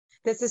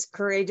This is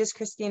Courageous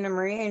Christina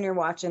Marie, and you're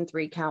watching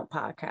 3 Count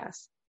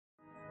Podcast.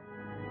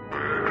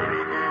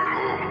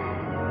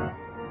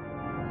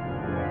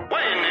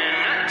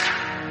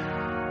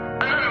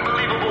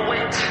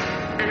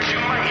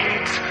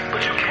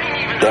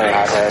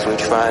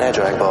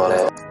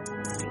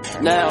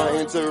 Now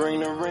entering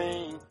the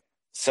ring.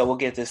 So we'll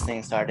get this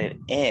thing started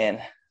in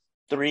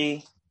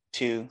 3,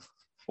 2,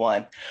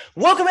 1.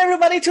 Welcome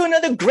everybody to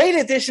another great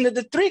edition of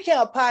the 3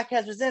 Count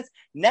Podcast presents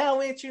Now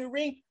Entering the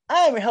Ring.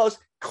 I am your host,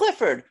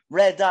 Clifford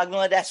Red Dog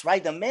Miller. That's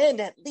right, the man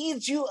that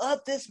leads you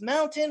up this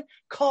mountain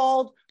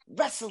called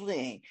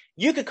wrestling.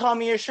 You could call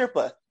me your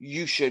Sherpa.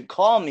 You should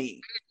call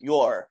me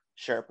your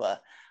Sherpa.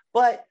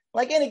 But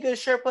like any good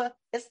Sherpa,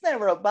 it's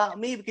never about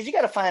me because you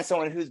got to find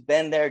someone who's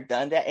been there,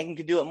 done that, and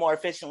can do it more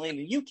efficiently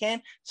than you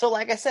can. So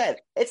like I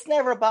said, it's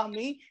never about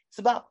me. It's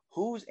about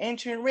who's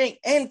entering the ring.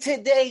 And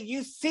today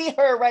you see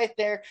her right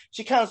there.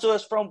 She comes to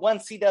us from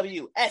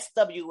 1CW,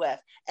 SWF,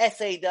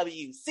 SAW,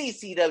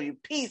 CCW,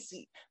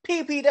 PC,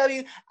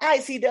 PPW,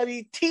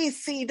 ICW,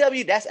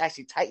 TCW. That's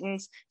actually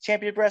Titans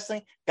Championship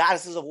Wrestling,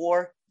 Goddesses of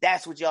War.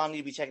 That's what y'all need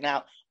to be checking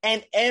out.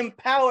 And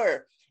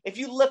Empower. If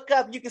you look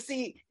up, you can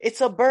see it's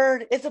a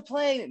bird, it's a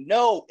plane.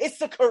 No, it's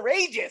the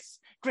courageous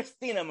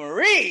Christina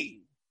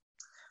Marie.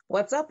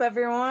 What's up,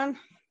 everyone?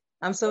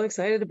 I'm so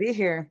excited to be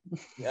here.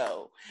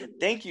 Yo,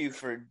 thank you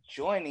for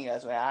joining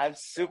us, man. I'm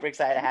super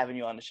excited having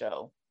you on the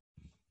show.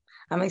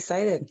 I'm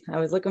excited. I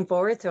was looking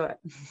forward to it.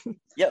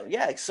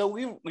 Yeah. So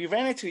we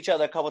ran into each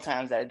other a couple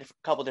times at a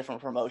couple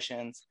different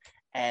promotions,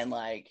 and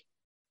like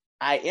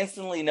I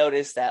instantly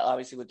noticed that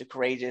obviously with the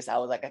courageous, I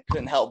was like I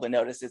couldn't help but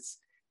notice it's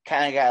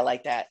kind of got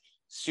like that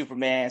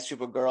Superman,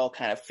 Supergirl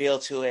kind of feel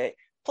to it.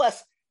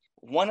 Plus,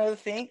 one other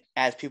thing,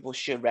 as people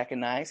should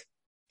recognize,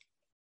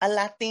 a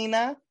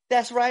Latina.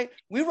 That's right.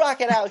 We rock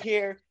it out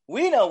here.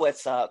 We know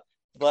what's up.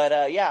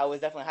 But yeah, I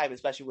was definitely hyped,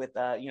 especially with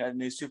the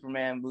new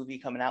Superman movie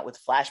coming out, with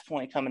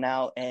Flashpoint coming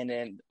out, and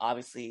then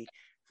obviously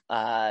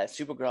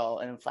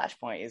Supergirl and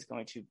Flashpoint is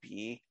going to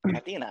be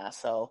Latina.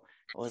 So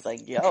I was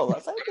like,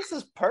 this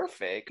is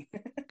perfect.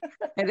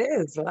 It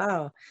is.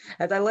 Wow.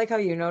 I like how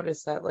you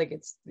noticed that, like,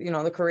 it's,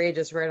 the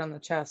courageous right on the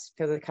chest,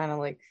 because it kind of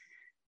like,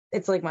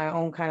 it's like my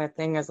own kind of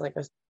thing as like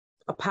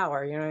a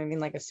power, you know what I mean?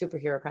 Like a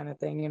superhero kind of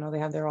thing, they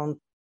have their own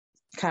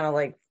kind of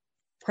like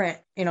print,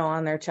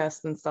 on their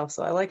chest and stuff.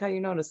 So I like how you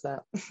noticed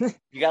that.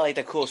 You got like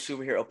the cool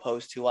superhero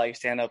pose too while you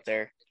stand up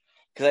there.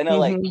 Because I know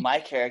like my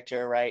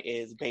character, right,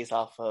 is based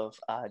off of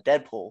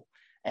Deadpool.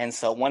 And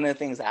so one of the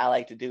things that I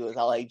like to do is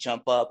I like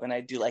jump up and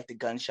I do like the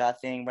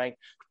gunshot thing, right?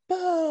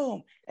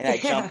 Boom! And I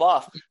jump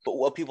off. But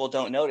what people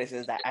don't notice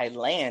is that I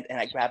land and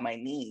I grab my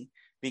knee.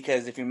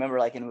 Because if you remember,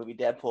 like in the movie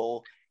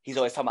Deadpool, he's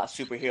always talking about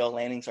superhero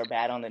landings are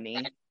bad on the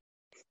knee.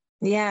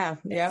 Yeah.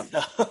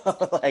 So,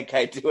 like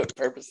I do it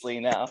purposely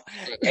now.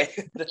 And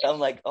I'm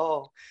like,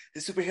 oh, the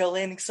superhero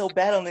landing's so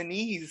bad on the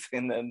knees.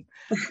 And then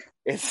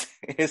it's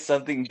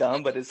something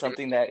dumb, but it's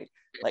something that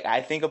like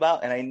I think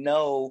about, and I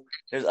know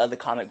there's other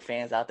comic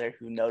fans out there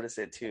who notice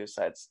it too.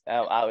 So I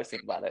always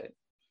think about it.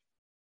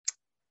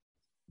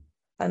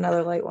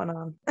 Another light went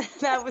on.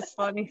 That was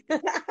funny.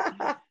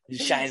 It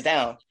shines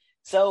down.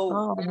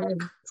 So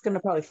it's gonna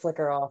probably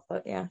flicker off,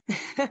 but yeah.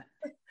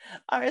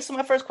 All right. So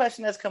my first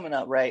question that's coming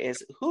up, right,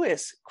 is who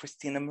is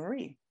Christina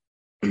Marie?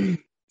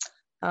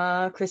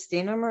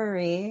 Christina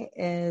Marie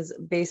is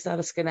based out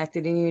of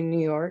Schenectady, New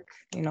York.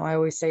 I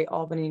always say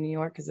Albany, New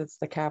York, because it's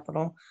the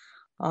capital.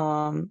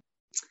 I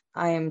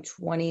am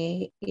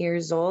 28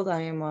 years old.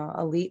 I am an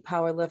elite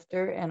power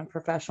lifter and a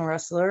professional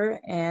wrestler,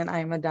 and I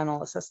am a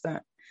dental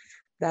assistant.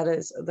 That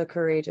is the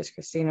courageous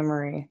Christina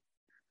Marie.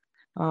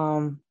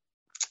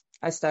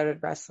 I started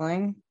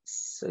wrestling.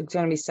 So it's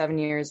going to be 7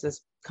 years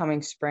this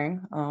coming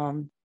spring.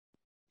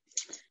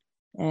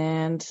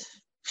 And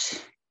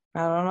I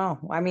don't know.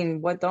 I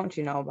mean, what don't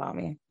you know about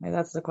me?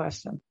 That's the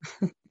question.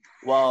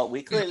 Well,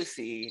 we clearly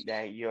see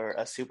that you're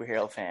a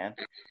superhero fan.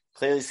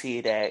 Clearly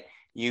see that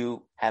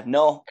you have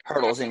no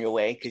hurdles in your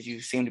way because you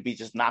seem to be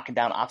just knocking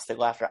down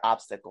obstacle after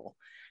obstacle.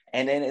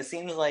 And then it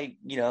seems like,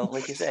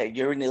 like you said,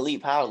 you're an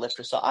elite power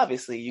lifter. So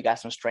obviously you got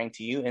some strength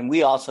to you. And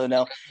we also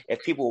know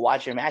if people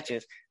watch your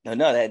matches, they'll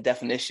know that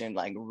definition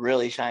like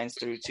really shines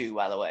through too,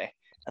 by the way.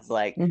 I was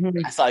like,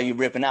 I saw you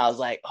ripping out. I was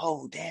like,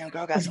 oh, damn,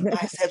 girl got some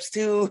biceps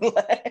too.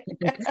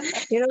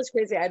 It's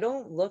crazy. I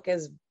don't look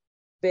as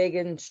big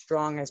and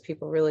strong as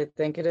people really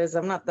think it is.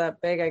 I'm not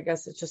that big. I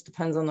guess it just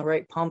depends on the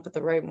right pump at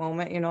the right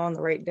moment, on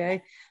the right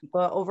day.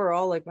 But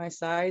overall, like my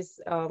size,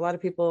 a lot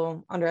of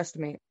people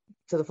underestimate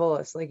to the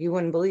fullest. Like you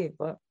wouldn't believe,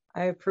 but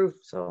I approve.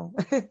 So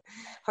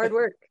hard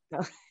work.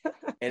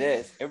 It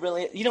is. It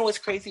really, what's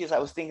crazy is I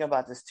was thinking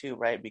about this too,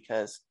 right?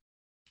 Because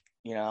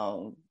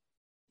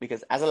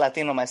as a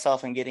Latino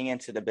myself and getting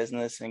into the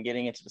business and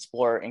getting into the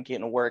sport and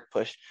getting to work,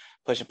 push,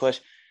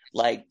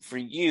 like for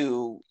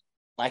you,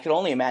 I could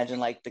only imagine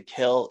like the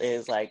hill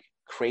is like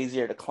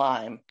crazier to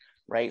climb,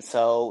 right?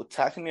 So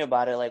talk to me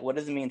about it. Like, what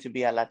does it mean to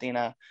be a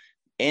Latina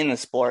in the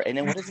sport? And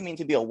then what does it mean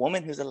to be a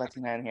woman who's a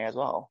Latina in here as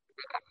well?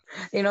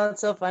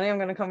 It's so funny. I'm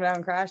going to come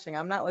down crashing.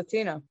 I'm not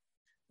Latino.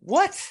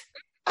 What?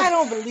 I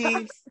don't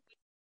believe.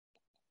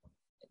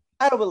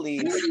 I don't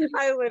believe.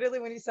 I literally,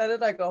 when you said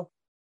it, I go,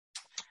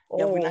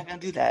 Yeah, we're oh, not gonna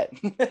do that.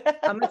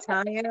 I'm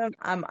Italian,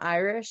 I'm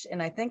Irish,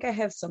 and I think I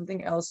have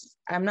something else.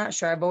 I'm not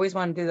sure. I've always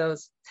wanted to do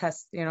those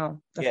tests, to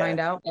Yeah. find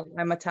out. But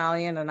I'm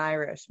Italian and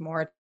Irish,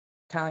 more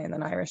Italian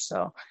than Irish.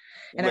 So,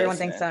 and everyone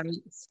thinks Listen, I'm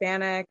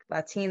Hispanic,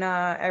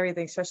 Latina,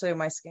 everything, especially with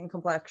my skin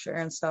complexion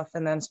and stuff.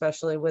 And then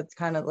especially with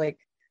kind of like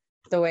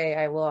the way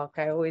I look,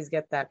 I always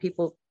get that.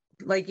 People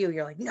like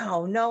you're like,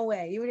 no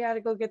way. You got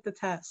to go get the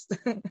test.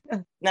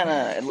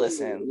 no.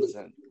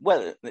 Listen.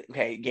 Well,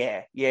 okay,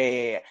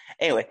 yeah.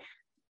 Anyway,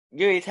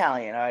 you're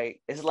Italian, all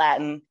right? It's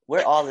Latin.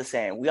 We're all the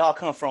same. We all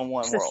come from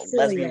one world.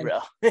 Let's be Sicilian.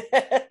 real.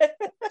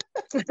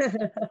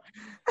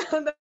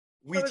 That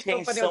We was so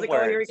changed funny. I was some like,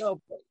 oh, here we words.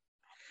 go.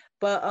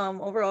 But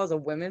overall, as a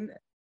woman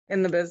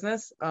in the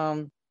business,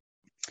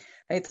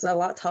 it's a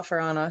lot tougher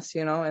on us,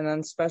 and then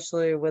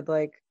especially with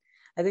like,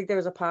 I think there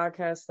was a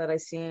podcast that I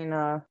seen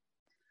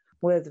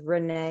with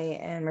Renee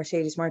and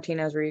Mercedes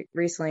Martinez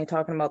recently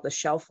talking about the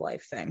shelf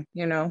life thing,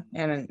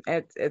 and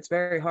it's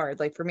very hard.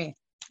 Like for me,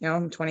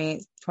 I'm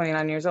 28,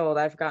 29 years old.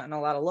 I've gotten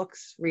a lot of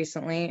looks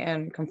recently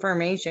and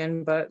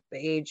confirmation, but the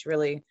age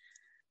really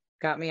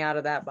got me out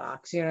of that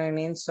box. You know what I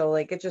mean? So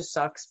like, it just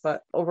sucks.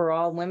 But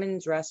overall,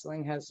 women's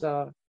wrestling has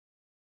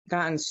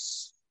gotten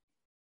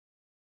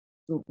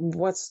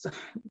what's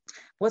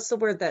the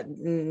word that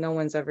no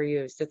one's ever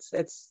used?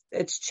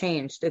 It's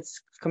changed.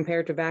 It's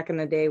compared to back in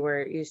the day where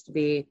it used to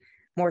be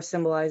more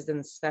symbolized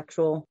in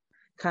sexual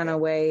kind of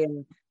way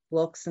and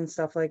looks and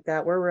stuff like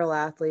that. We're real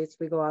athletes.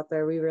 We go out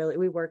there.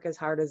 We work as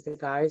hard as the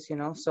guys,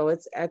 So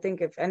I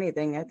think if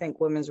anything, I think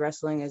women's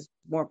wrestling is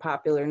more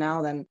popular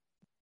now than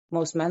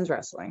most men's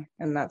wrestling,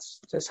 and that's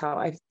just how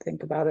I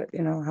think about it.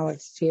 How I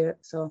see it.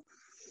 So.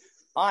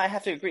 I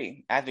have to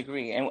agree.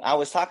 And I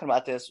was talking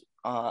about this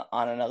on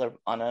another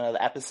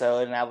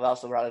episode, and I've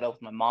also brought it up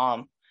with my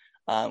mom,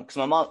 because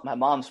my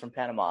mom's from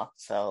Panama,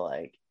 so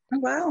like. Oh,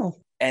 wow.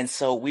 And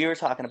so we were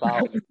talking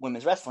about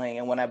women's wrestling,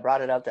 and when I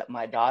brought it up that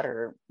my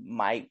daughter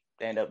might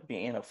end up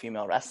being a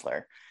female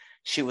wrestler,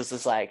 she was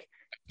just like,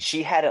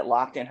 she had it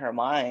locked in her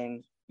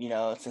mind,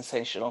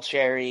 Sensational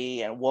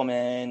Sherry and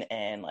Woman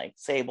and like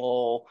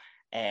Sable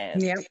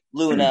and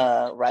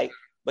Luna, right?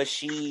 But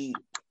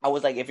I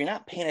was like, if you're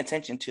not paying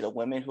attention to the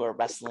women who are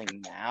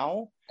wrestling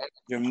now,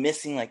 you're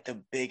missing like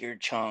the bigger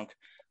chunk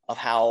of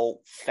how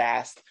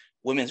fast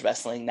women's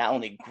wrestling not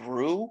only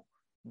grew,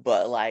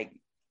 but like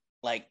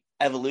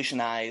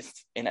evolutionized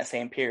in that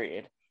same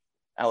period.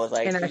 I was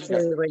like, and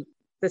actually like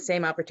the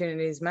same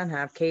opportunities men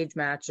have, cage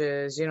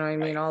matches, you know what I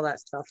mean? Right. All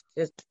that stuff,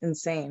 just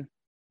insane.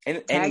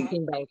 And tag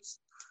team belts.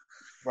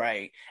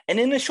 Right. And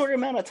in a shorter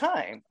amount of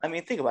time. I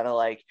mean, think about it,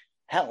 like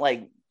how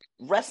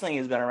wrestling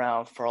has been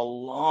around for a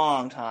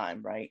long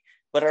time, right?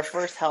 But our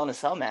first Hell in a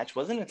Cell match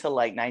wasn't until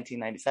like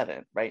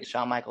 1997, right?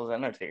 Shawn Michaels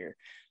and Undertaker.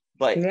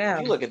 But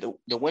if you look at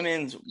the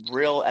women's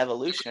real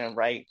evolution,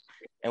 right?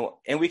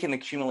 And we can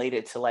accumulate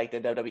it to like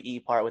the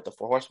WWE part with the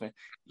Four Horsemen.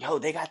 Yo,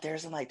 they got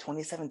theirs in like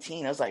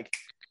 2017. I was like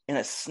in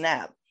a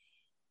snap.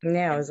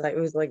 Yeah, it was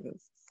like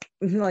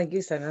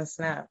you said, in a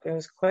snap. It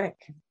was quick.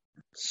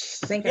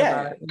 Thinking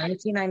about it,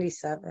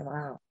 1997.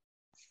 Wow.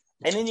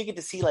 And then you get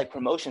to see like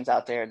promotions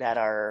out there that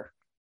are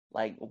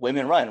like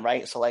women run,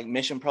 right? So like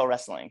Mission Pro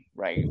Wrestling,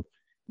 right?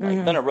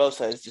 Like Thunder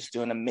Rosa is just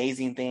doing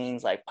amazing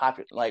things, like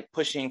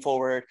pushing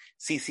forward.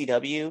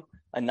 CCW,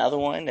 another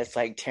one that's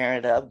like tearing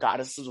it up.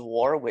 Goddesses of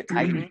War with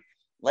Titan.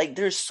 Like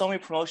there's so many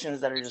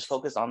promotions that are just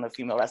focused on the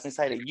female wrestling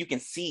side that you can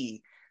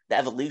see the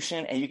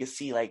evolution, and you can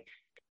see like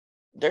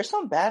there's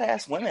some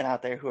badass women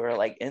out there who are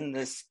like in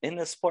this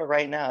sport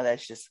right now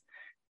that's just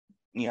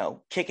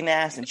kicking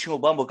ass and chewing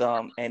bubble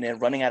gum and then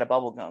running out of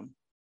bubble gum.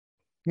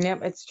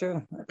 Yep, it's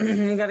true.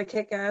 You got to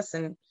kick ass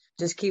and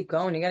just keep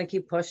going. You got to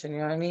keep pushing. You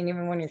know what I mean?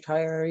 Even when you're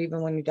tired, or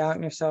even when you're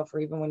doubting yourself, or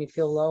even when you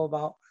feel low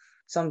about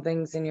some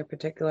things in your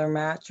particular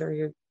match or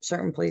your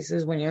certain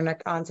places, when you're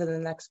on to the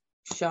next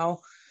show,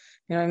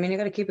 you know what I mean? You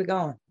got to keep it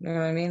going. You know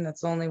what I mean?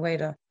 That's the only way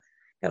to,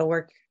 got to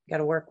work.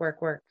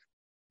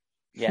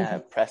 Yeah,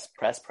 press.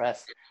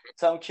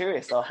 So I'm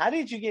curious though, how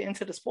did you get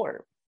into the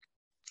sport?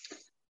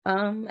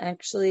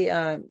 Actually,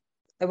 I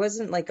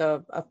wasn't like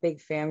a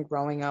big fan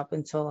growing up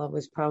until I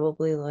was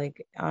probably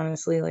like,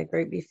 honestly, like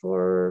right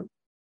before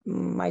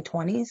my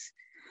 20s.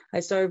 I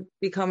started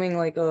becoming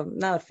like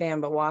not a fan,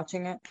 but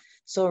watching it.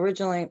 So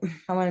originally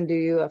I wanted to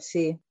do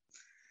UFC.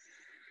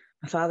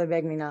 My father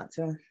begged me not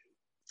to,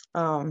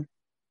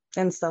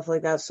 and stuff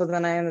like that. So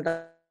then I ended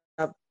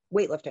up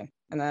weightlifting,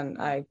 and then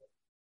I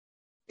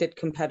did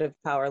competitive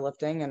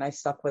powerlifting, and I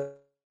stuck with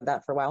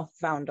that for a while.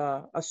 Found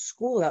a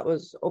school that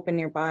was open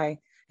nearby,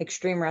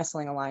 Extreme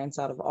Wrestling Alliance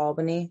out of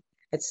Albany.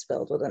 It's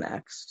spelled with an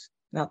X,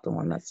 not the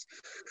one that's,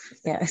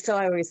 yeah. So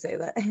I always say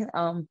that.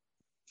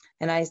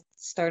 And I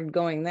started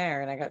going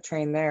there, and I got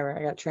trained there.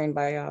 I got trained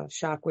by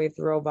Shockwave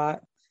the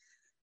robot.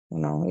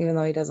 Even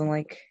though he doesn't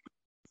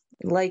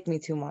like me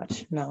too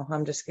much. No,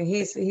 I'm just kidding.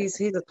 He's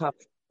a tough.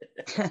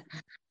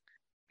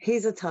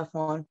 He's a tough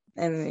one,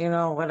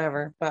 and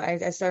whatever. But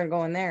I started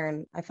going there,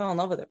 and I fell in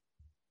love with it.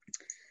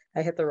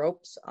 I hit the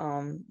ropes.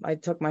 I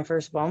took my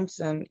first bumps,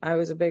 and I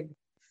was a big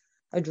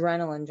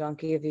adrenaline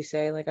junkie, if you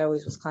say. Like I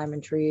always was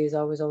climbing trees.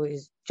 I was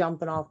always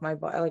jumping off my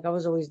bike. Like I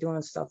was always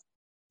doing stuff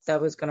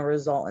that was going to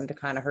result into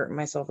kind of hurting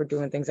myself or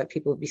doing things that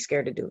people would be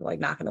scared to do, like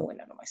knocking the wind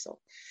out of myself.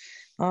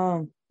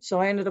 So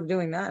I ended up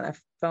doing that. And I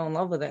fell in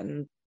love with it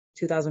in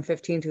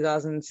 2015,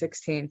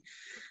 2016.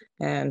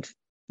 And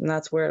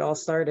that's where it all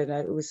started.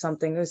 It was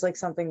like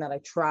something that I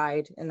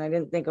tried and I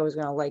didn't think I was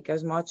going to like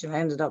as much. And I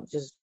ended up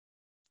just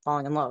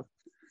falling in love.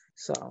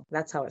 So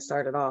that's how it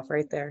started off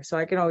right there. So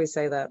I can always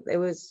say that it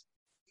was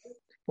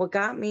what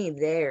got me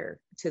there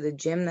to the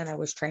gym that I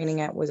was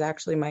training at was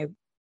actually my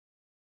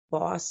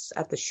boss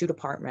at the shoe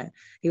department.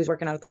 He was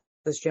working out at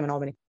this gym in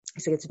Albany.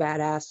 He said, it's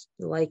badass.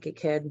 You like it,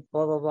 kid,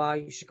 blah, blah, blah.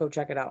 You should go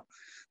check it out.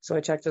 So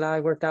I checked it out.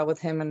 I worked out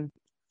with him and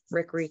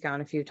Rick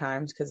Recon a few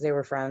times because they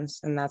were friends.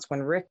 And that's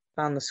when Rick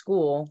found the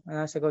school. And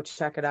I said, go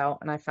check it out.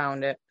 And I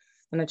found it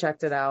and I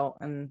checked it out.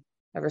 And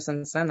ever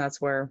since then, that's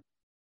where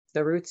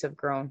the roots have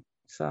grown.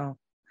 So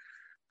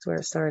that's where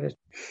it started.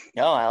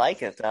 No, I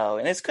like it though.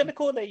 And it's kind of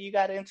cool that you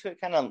got into it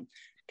kind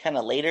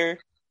of later,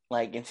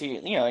 like into,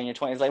 in your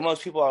 20s. Like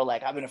most people are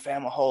like, I've been a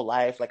fan my whole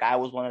life. Like I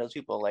was one of those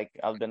people, like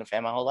I've been a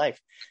fan my whole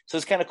life. So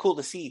it's kind of cool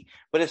to see.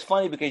 But it's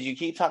funny because you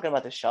keep talking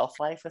about the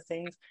shelf life of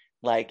things.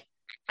 Like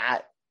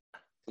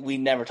we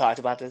never talked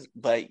about this,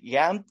 but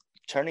yeah, I'm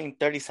turning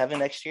 37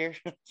 next year.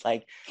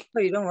 Like,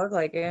 oh, you don't look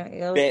like it.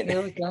 You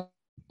look younger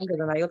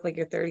than I. You look like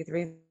you're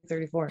 33,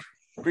 34.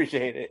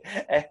 Appreciate it.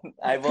 And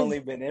I've only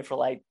been in for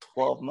like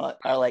 12 months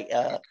or like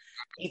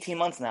 18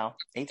 months now,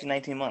 18,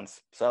 19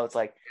 months. So it's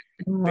like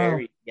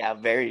very,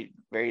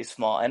 very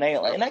small. And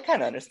I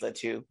kind of understood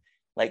too.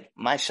 Like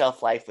my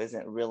shelf life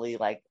isn't really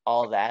like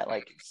all that.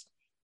 Like it's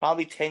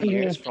probably 10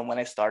 years from when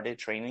I started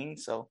training.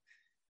 So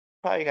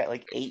probably got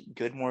like 8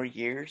 good more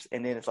years.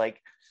 And then it's like,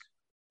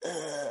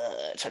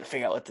 trying to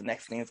figure out what the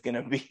next thing is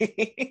gonna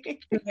be.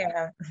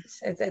 Yeah,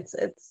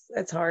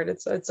 it's hard.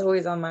 It's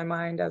always on my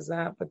mind as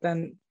that, but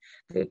then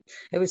it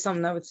was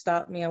something that would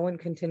stop me. I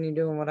wouldn't continue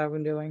doing what I've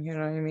been doing. You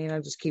know what I mean? I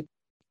just keep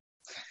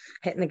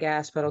hitting the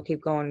gas pedal,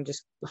 keep going,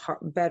 just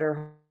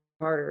better,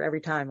 harder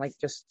every time. Like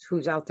just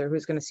who's out there,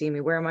 who's gonna see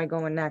me? Where am I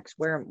going next?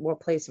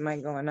 What place am I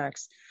going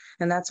next?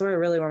 And that's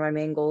where my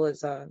main goal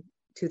is.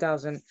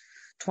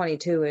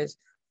 2022 is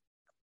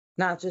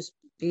not just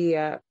be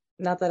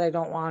not that I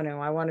don't want to.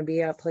 I want to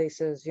be at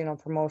places,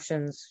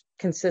 promotions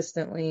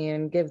consistently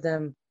and give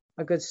them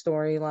a good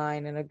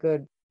storyline and a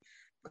good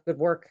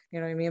work, you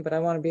know what I mean? But I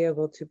want to be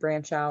able to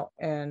branch out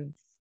and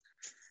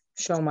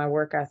show my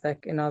work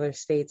ethic in other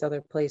states,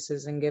 other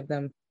places, and give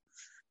them,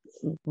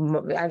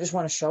 I just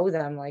want to show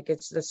them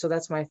so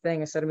that's my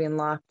thing. Instead of being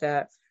locked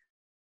at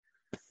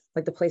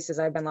like the places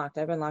I've been locked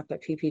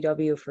at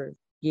PPW for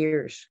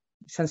years.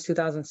 Since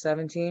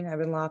 2017, I've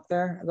been locked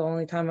there. The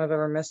only time I've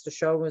ever missed a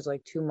show was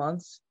like 2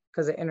 months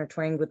because it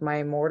intertwined with my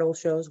Immortal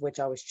shows, which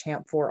I was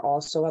champ for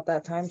also at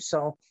that time.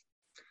 So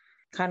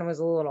kind of was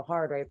a little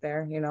hard right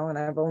there, and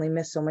I've only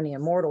missed so many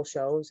Immortal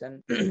shows.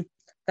 And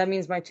that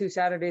means my 2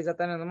 Saturdays at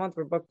the end of the month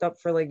were booked up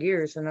for like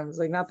years. And I was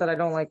like, not that I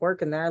don't like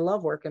working there. I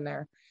love working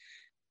there.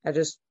 I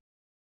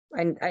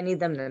need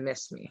them to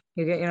miss me.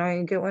 You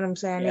get what I'm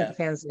saying? I need the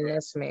fans to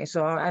miss me.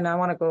 So, and I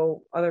want to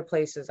go other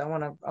places. I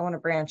want to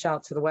branch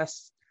out to the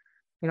West,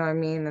 you know what I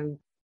mean? And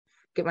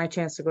get my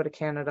chance to go to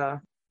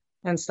Canada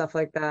and stuff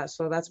like that.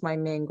 So that's my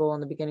main goal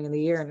in the beginning of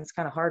the year. And it's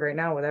kind of hard right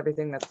now with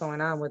everything that's going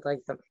on with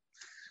like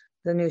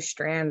the new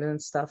strand and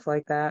stuff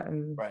like that.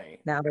 And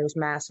now there's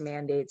mask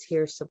mandates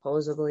here,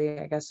 supposedly.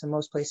 I guess in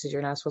most places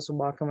you're not supposed to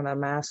walk in without a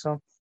mask.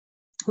 So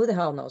who the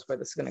hell knows where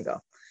this is going to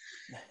go,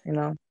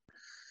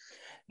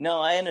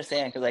 No, I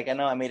understand. Cause like, I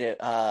know I made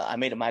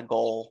it my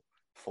goal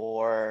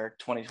for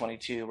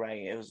 2022,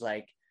 right? It was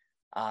like,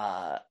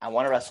 I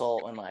want to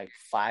wrestle in like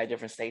 5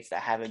 different states that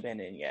I haven't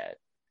been in yet.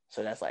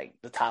 So that's like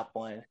the top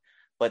one.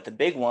 But the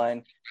big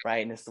one,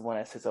 right, and it's the one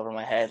that sits over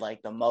my head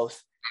like the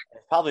most,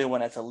 it's probably the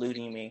one that's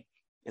eluding me,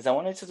 is I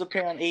wanted to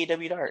appear on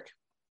AEW Dark.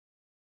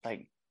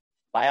 Like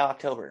by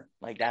October.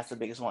 Like that's the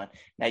biggest one.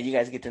 Now you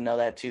guys get to know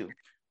that too.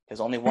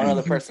 Because only one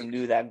other person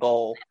knew that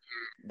goal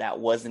that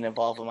wasn't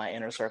involved in my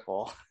inner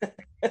circle.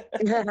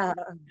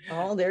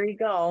 Oh, there you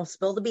go.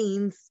 Spill the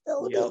beans.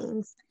 Spill the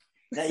beans.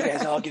 Now you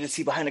guys all get to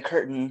see behind the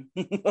curtain.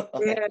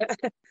 Yeah.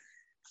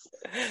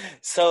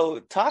 So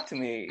talk to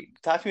me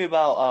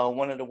about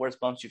one of the worst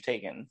bumps you've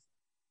taken.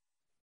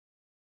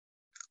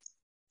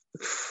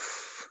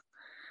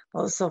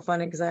 Well, it's so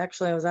funny because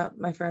I was at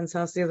my friend's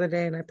house the other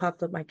day and I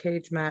popped up my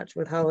cage match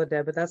with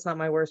Holiday, but that's not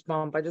my worst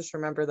bump. I just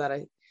remember that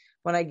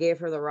when I gave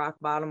her the rock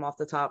bottom off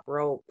the top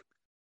rope,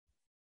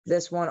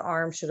 this one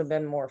arm should have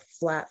been more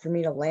flat for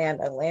me to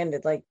land. I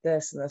landed like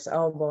this, and this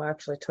elbow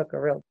actually took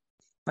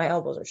my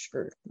elbows are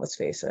screwed. Let's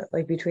face it,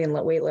 like between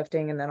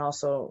weightlifting and then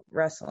also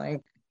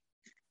wrestling.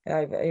 You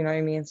know what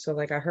I mean? So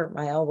like I hurt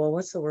my elbow.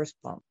 What's the worst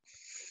bump?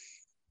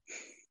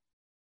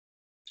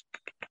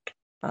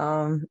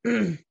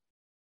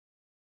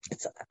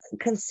 It's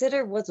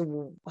considered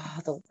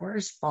the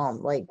worst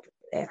bump. Like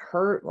it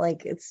hurt.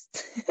 Like it's,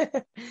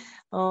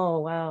 oh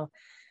wow.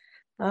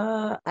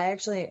 I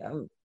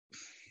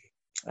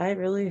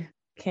really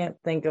can't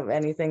think of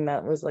anything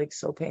that was like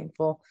so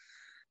painful.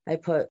 I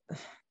put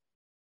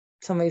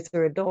somebody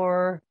through a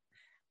door.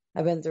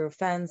 I've been through a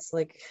fence,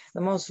 like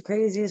the most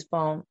craziest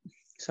bump.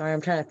 Sorry,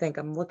 I'm trying to think.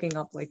 I'm looking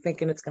up, like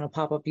thinking it's gonna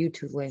pop up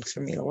YouTube links for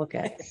me to look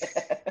at.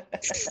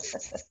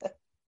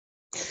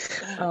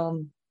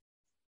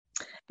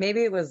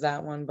 Maybe it was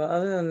that one, but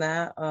other than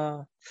that,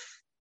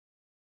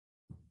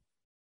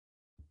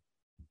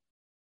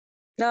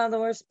 no, the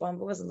worst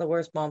bump. It wasn't the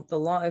worst bump.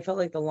 I felt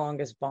like the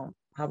longest bump.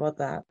 How about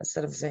that?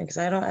 Instead of saying, because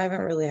I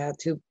haven't really had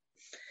too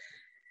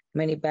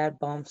many bad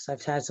bumps.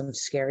 I've had some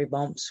scary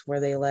bumps where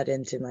they led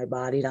into my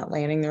body not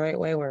landing the right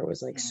way, where it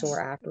was like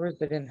sore afterwards,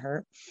 but it didn't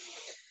hurt.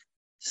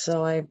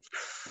 So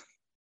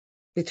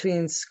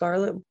between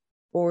Scarlett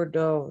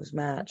Bordeaux's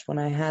match, when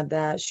I had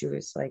that, she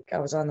was like, I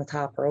was on the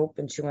top rope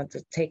and she went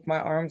to take my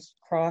arms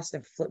across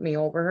and flip me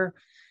over her.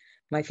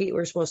 My feet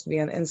were supposed to be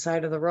on the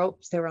inside of the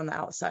ropes. They were on the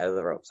outside of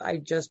the ropes. I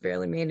just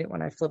barely made it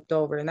when I flipped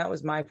over. And that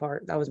was my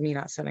part. That was me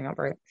not setting up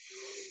right.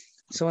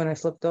 So when I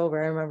flipped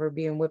over, I remember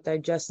being whipped. I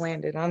just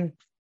landed on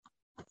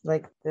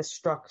like this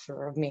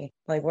structure of me,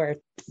 like where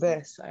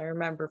this. I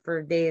remember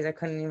for days I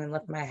couldn't even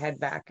lift my head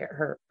back. It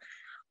hurt.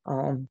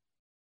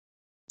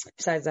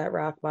 Besides that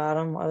rock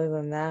bottom, other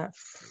than that,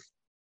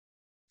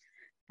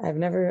 I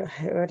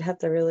would have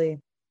to really,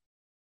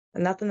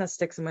 nothing that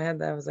sticks in my head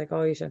that I was like,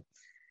 oh, you should.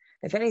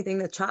 If anything,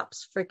 the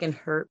chops freaking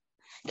hurt.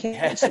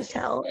 Can't you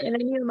tell? In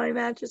any of my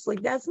matches,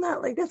 like that's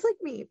like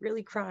me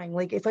really crying.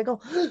 Like if I go,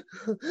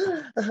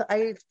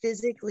 I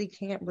physically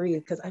can't breathe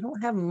because I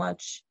don't have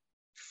much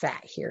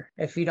fat here.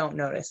 If you don't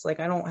notice,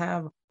 like I don't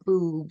have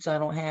boobs, I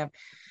don't have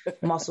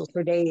muscles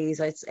for days.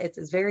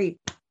 It's very,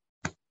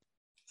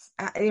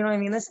 you know what I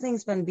mean? This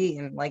thing's been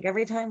beaten. Like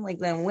every time, like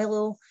then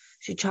Willow,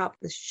 she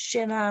chopped the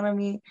shit out of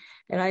me,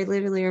 and I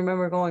literally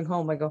remember going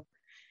home. I go,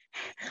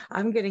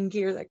 I'm getting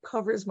gear that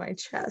covers my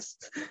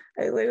chest.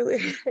 I literally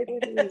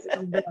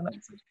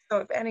so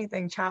if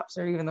anything, chops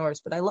are even the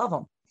worst, but I love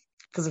them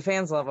because the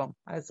fans love them.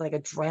 It's like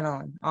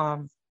adrenaline.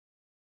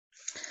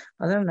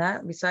 Other than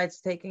that,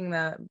 besides taking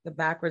the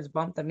backwards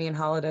bump that me and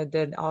Holiday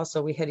did,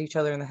 also we hit each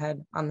other in the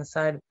head on the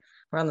side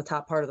around the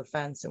top part of the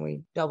fence, and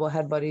we double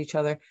headbutted each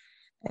other,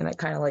 and I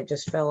kind of like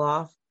just fell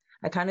off.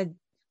 I kind of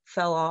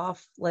fell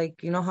off,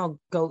 like you know how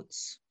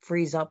goats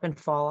freeze up and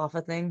fall off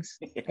of things.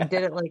 Yeah. I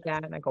did it like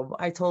that, and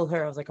I told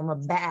her, I was like, I'm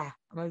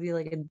gonna be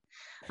like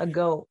a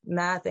goat,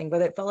 nothing,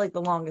 but it felt like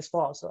the longest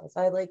fall. So if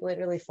I like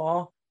literally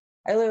fall,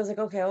 I literally was like,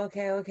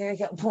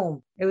 okay,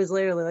 boom. It was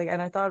literally like,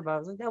 and I thought about it, I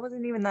was like, that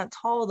wasn't even that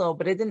tall though,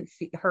 but it didn't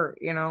hurt,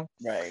 you know?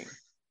 Right.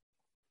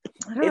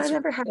 I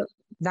never had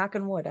knock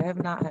on wood. I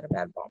have not had a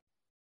bad bump.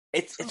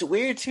 It's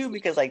weird too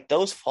because like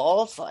those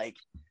falls, like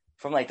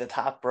from like the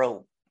top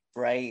rope,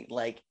 right?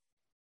 Like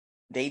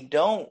they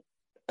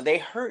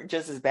hurt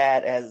just as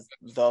bad as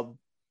the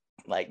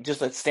like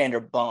just a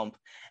standard bump.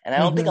 And I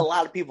don't think a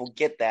lot of people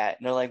get that.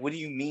 And they're like, what do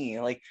you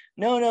mean? Like,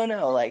 no.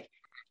 Like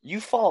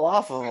you fall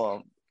off of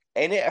them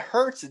and it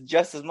hurts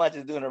just as much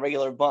as doing a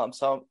regular bump.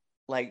 So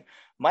like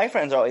my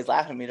friends are always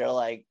laughing at me. They're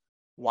like,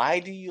 why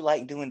do you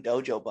like doing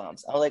dojo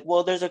bumps? I was like,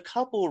 well, there's a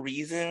couple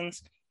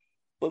reasons,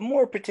 but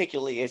more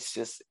particularly, it's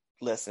just,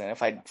 listen,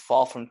 if I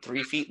fall from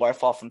 3 feet or I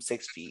fall from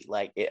 6 feet,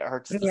 like it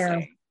hurts the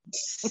same.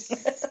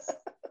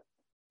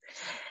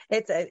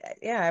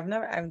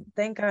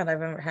 Thank God I've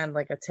never had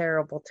like a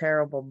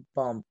terrible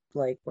bump,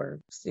 like where,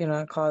 you know,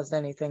 it caused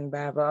anything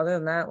bad. But other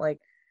than that, like,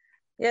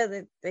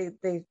 yeah,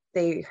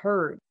 they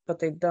hurt, but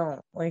they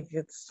don't. Like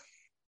it's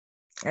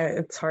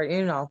hard,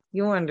 you know,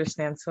 you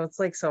understand. So it's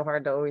like so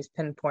hard to always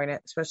pinpoint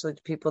it, especially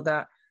to people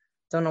that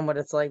don't know what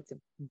it's like to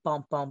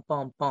bump, and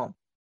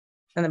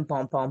then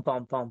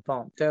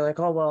bump. They're like,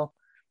 oh, well,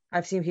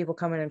 I've seen people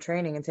come in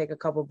training and take a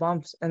couple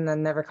bumps and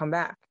then never come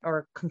back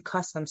or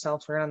concuss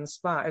themselves right on the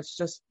spot. It's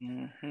just,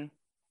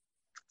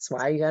 that's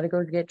why you got to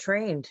go get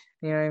trained.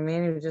 You know what I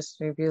mean?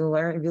 If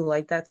you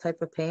like that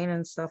type of pain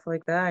and stuff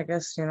like that, I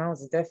guess, you know,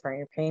 it's different.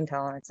 Your pain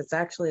tolerance. It's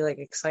actually like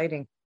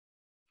exciting.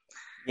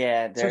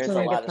 Yeah, there's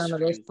a lot of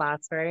those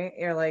spots, right?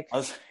 You're like,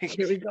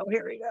 here we go.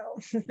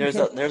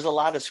 there's a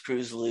lot of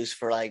screws loose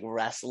for like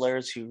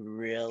wrestlers who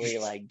really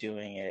like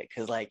doing it,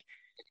 because like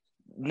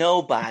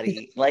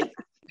nobody, like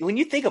when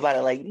you think about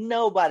it, like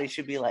nobody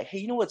should be like, hey,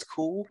 you know what's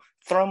cool?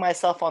 Throw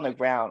myself on the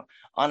ground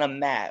on a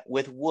mat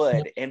with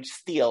wood and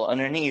steel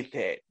underneath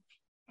it.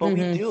 But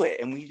we do it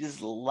and we just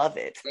love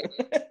it.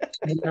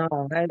 I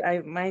know.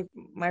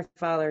 My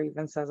father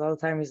even says all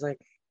the time, he's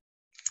like,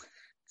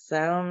 so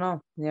I don't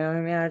know. You know what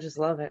I mean? I just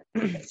love it.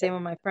 Same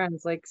with my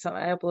friends. Like, so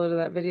I uploaded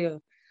that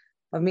video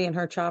of me and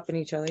her chopping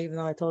each other, even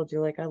though I told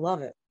you, like, I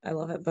love it.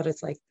 But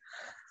it's like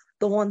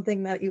the one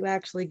thing that you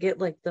actually get,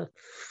 like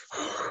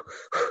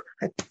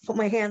I put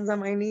my hands on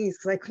my knees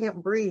because I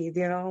can't breathe,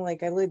 you know,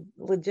 like I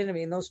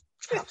legitimately, and those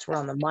chops were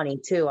on the money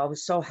too. I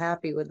was so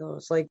happy with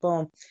those. Like,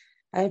 boom.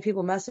 I had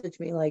people message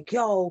me like,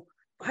 yo,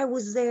 I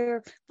was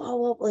there,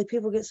 follow up. Like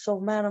people get so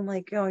mad. I'm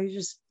like, yo, you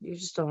just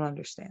don't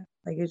understand.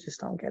 Like you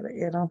just don't get it,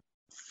 you know?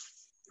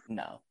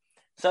 No.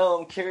 So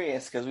I'm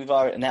curious because we've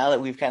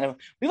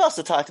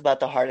also talked about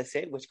the hardest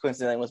hit, which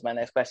coincidentally was my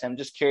next question. I'm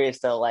just curious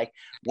though, like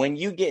when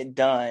you get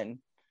done,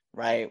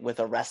 right, with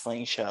a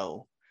wrestling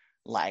show,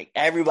 like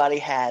everybody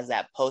has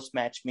that post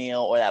match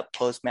meal or that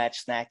post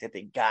match snack that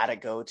they gotta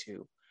go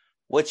to.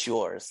 What's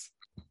yours?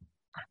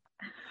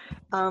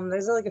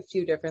 There's like a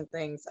few different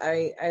things.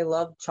 I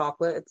love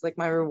chocolate. It's like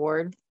my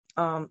reward.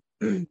 I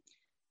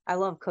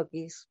love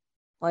cookies.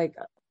 Like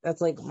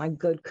that's like my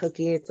good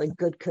cookie. It's like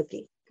good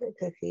cookie,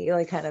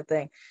 like kind of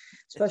thing.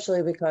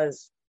 Especially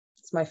because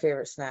it's my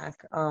favorite snack.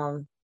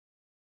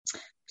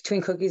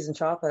 Between cookies and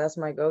chocolate, that's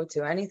my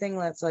go-to. Anything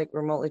that's like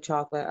remotely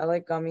chocolate. I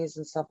like gummies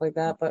and stuff like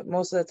that, but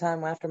most of the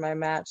time after my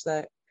match,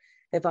 that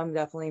if I'm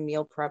definitely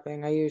meal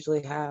prepping, I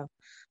usually have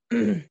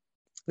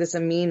this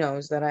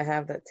aminos that I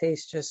have that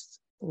tastes just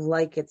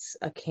like it's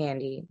a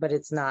candy, but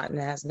it's not, and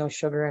it has no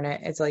sugar in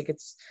it.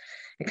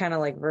 It kind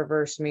of like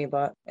reversed me,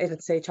 but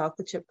it'd say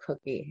chocolate chip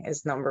cookie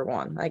is number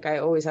one. Like I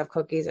always have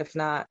cookies. If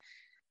not,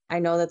 I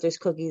know that there's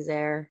cookies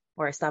there,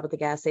 or I stop at the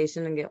gas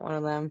station and get one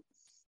of them.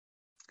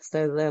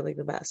 So they're like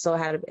the best. So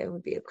it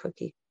would be a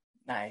cookie.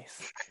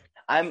 Nice.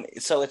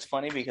 So it's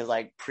funny because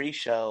like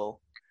pre-show,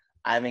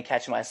 I've been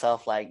catching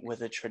myself like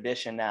with a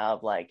tradition now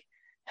of like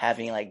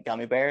having like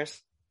gummy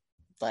bears.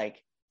 Like,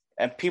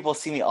 and people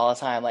see me all the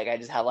time. Like I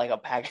just have like a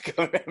pack of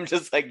gummy bears. I'm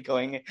just like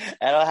going and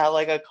I'll have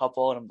like a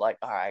couple and I'm like,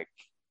 all right,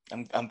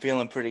 I'm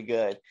feeling pretty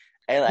good.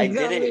 And I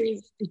did it.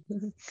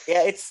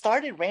 Yeah, it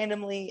started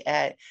randomly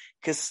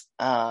because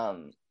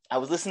I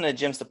was listening to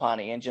Jim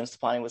Stepani, and Jim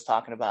Stepani was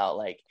talking about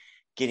like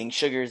getting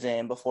sugars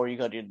in before you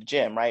go to the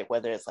gym, right?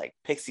 Whether it's like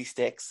pixie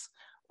sticks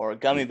or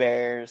gummy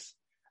bears.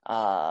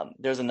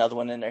 There's another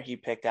one in there he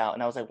picked out,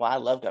 and I was like, well, I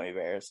love gummy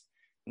bears.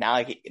 Now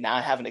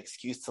I have an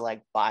excuse to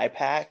like buy a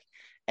pack,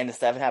 and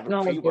instead of having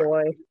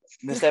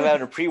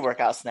a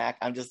pre-workout snack,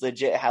 I'm just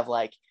legit have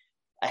like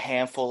a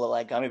handful of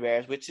like gummy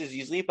bears, which is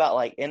usually about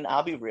like, and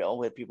I'll be real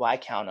with people, I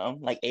count them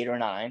like 8 or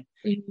 9,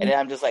 and then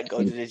I'm just like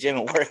go to the gym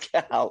and work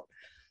out.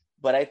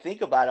 But I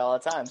think about it all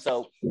the time.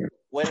 So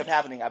what ended up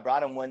happening, I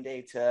brought him one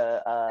day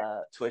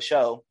to a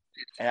show,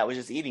 and I was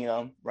just eating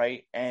them,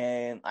 right?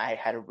 And I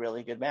had a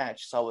really good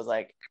match. So I was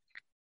like,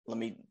 let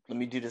me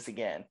do this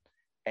again.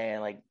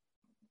 And like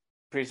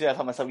pretty soon I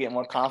found myself getting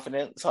more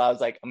confident. So I was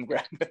like, I'm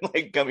grabbing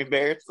like gummy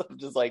bears. So I'm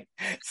just like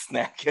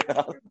snacking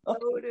on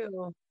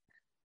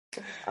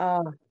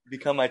them.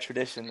 Become my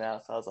tradition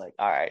now. So I was like,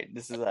 all right,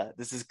 this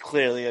is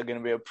clearly going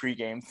to be a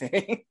pregame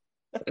thing.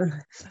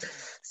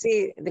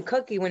 See, the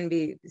cookie wouldn't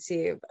be,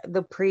 see,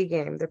 the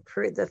pregame,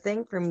 the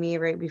thing for me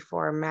right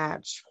before a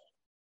match,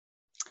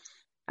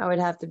 I would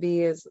have to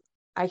be is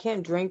I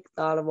can't drink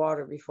a lot of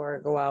water before I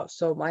go out.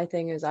 So my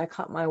thing is I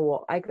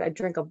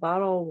drink a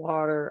bottle of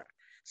water.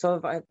 So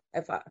if I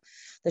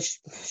the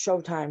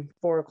show time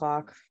 4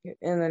 o'clock,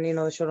 and then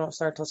the show don't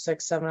start till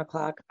 6-7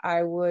 o'clock,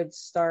 I would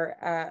start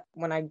at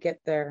when I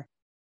get there,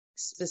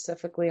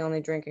 specifically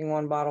only drinking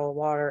one bottle of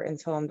water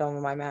until I'm done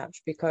with my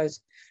match,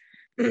 because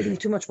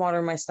too much water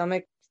in my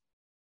stomach,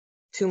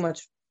 too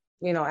much,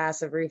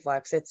 acid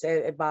reflux.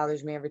 It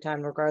bothers me every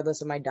time,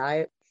 regardless of my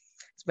diet.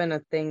 It's been a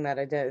thing that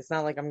I did. It's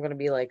not like I'm gonna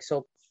be like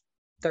so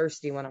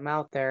thirsty when I'm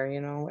out there.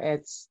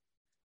 It's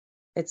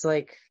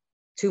like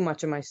too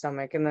much in my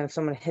stomach, and then if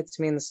someone hits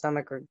me in the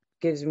stomach or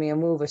gives me a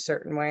move a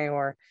certain way,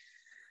 or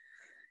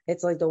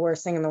it's like the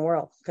worst thing in the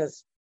world,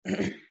 because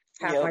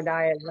half my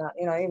diet is not.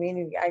 I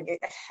mean,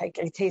 I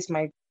taste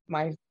my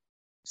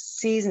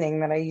seasoning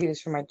that I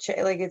use for my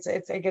like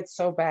it gets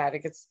so bad.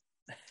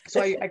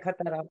 So I cut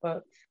that out,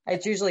 but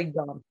it's usually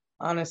gum.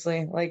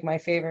 Honestly, like my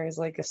favorite is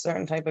like a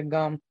certain type of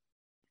gum.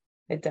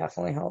 It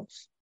definitely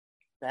helps.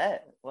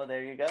 Well,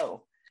 there you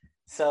go.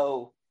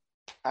 So,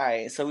 all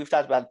right. So we've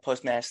talked about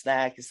post-match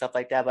snack and stuff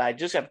like that, but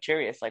I'm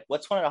curious, like,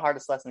 what's one of the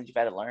hardest lessons you've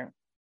had to learn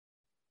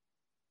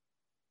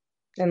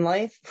in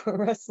life for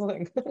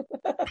wrestling?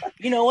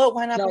 You know what?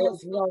 Why not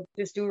both? No,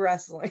 just do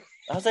wrestling.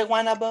 I was like,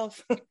 why not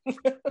both?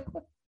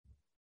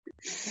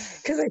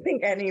 Because I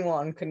think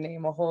anyone could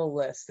name a whole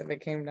list if it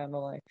came down the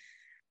line.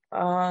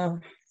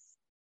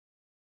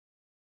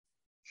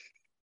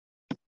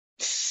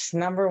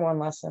 Number one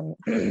lesson: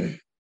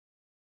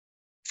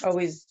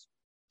 always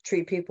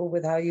treat people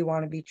with how you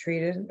want to be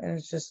treated, and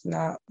it's just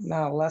not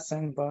a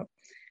lesson, but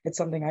it's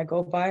something I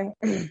go by.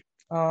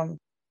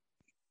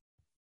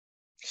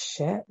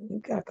 Shit,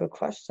 you got good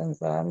questions.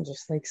 That I'm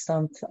just like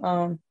stumped.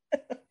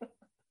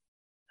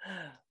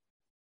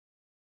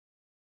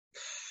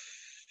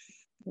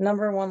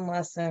 Number one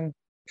lesson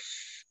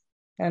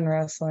in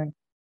wrestling.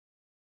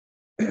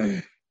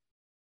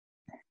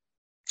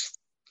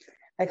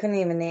 I couldn't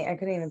even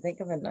think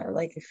of it.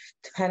 Like,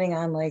 depending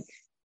on like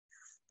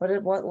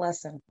what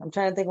lesson. I'm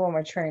trying to think of what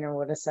my trainer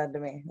would have said to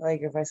me.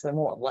 Like if I said,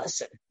 what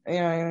lesson? You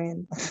know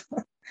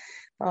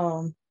what I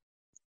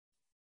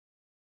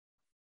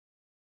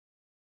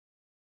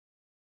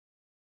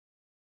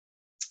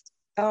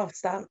mean?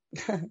 Stop.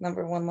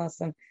 Number one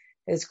lesson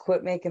is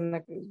quit making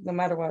no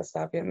matter what,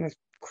 stop getting the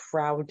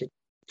crowd to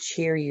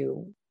cheer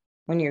you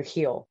when you're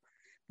heel.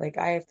 Like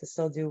I have to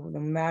still do no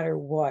matter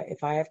what.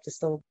 If I have to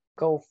still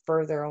go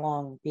further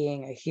along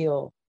being a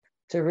heel,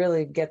 to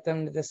really get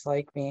them to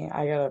dislike me,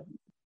 I gotta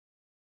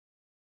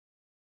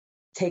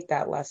take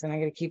that lesson. I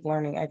gotta keep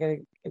learning. I gotta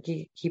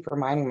keep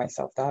reminding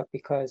myself that,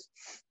 because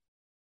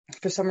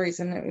for some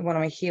reason, when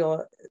I'm a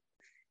heel,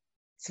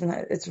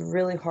 it's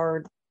really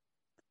hard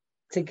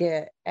to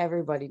get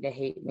everybody to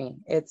hate me.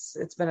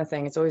 It's been a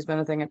thing. It's always been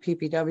a thing at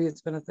PPW.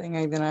 It's been a thing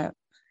even at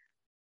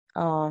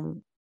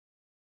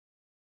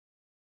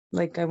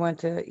like I went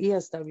to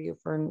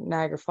ESW for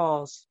Niagara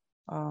Falls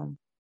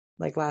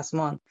like last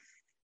month,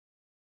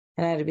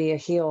 and I had to be a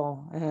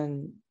heel,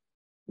 and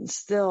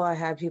still I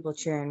had people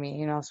cheering me,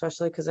 you know,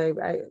 especially because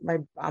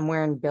I'm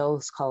wearing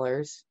Bill's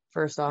colors.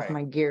 First off, Right.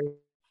 my gear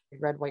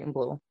red, white, and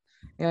blue.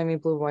 You know what I mean?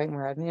 Blue, white, and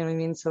red. You know what I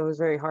mean? So it was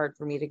very hard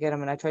for me to get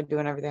them, and I tried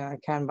doing everything I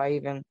can by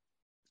even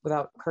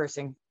without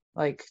cursing,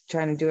 like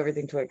trying to do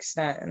everything to an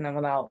extent, and then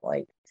without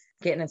like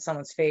getting in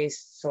someone's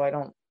face, so I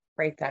don't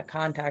break that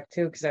contact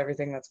too, because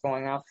everything that's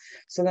going on.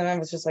 So then I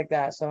was just like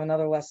that. So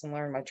another lesson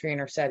learned. My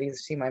trainer said he'd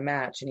see my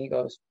match, and he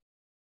goes,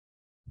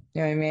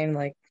 you know what I mean?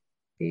 Like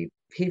he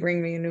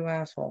bring me a new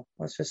asshole.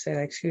 Let's just say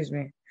that. Excuse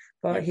me,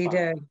 but You're he fine.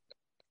 did.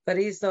 But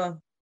he's the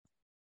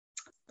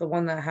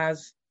one that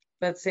has.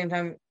 But at the same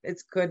time,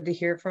 it's good to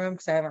hear from him,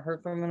 because I haven't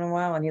heard from him in a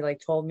while, and he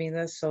like told me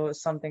this, so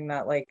it's something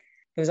that like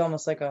it was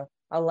almost like a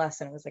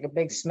lesson. It was like a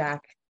big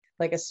smack,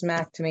 like a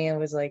smack to me. And it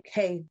was like,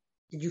 hey,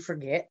 did you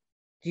forget?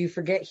 Do you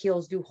forget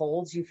heels do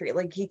holds? You forget,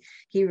 like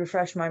he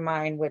refreshed my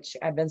mind, which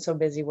I've been so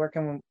busy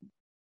working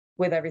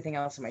with everything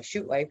else in my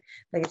shoot life,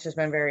 like it's just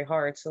been very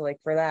hard. So like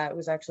for that, it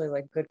was actually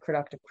like good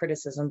productive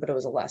criticism, but it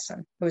was a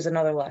lesson. It was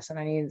another lesson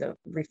I needed to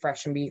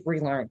refresh and be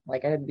relearned.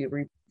 Like I had to be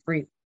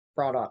re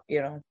brought up,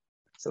 you know.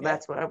 So Yeah.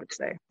 that's what I would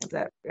say.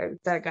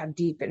 That got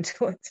deep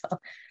into it. So that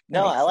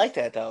No, I makes sense. like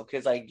that though,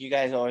 because like you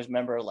guys always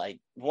remember like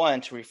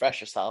one to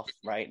refresh yourself,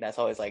 right? That's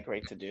always like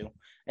great to do.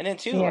 And then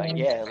two, Yeah. like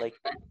yeah,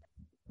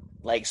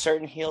 like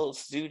certain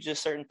heels do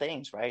just certain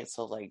things, right?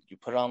 So like you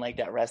put on like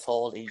that rest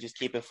hold and you just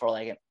keep it for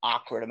like an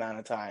awkward amount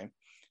of time.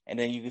 And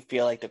then you can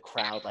feel like the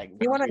crowd like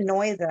You want to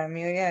really, annoy them.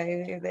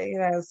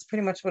 Yeah, that's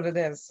pretty much what it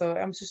is. So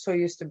I'm just so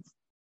used to,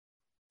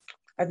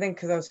 I think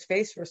because I was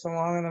face for so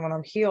long, and then when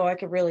I'm heel, I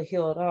could really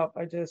heal it up.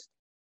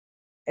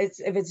 It's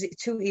if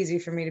it's too easy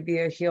for me to be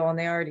a heel and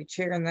they already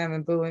cheering them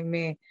and booing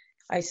me,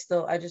 I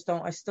still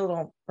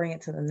don't bring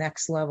it to the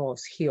next level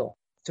as heel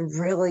to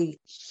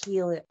really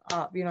heal it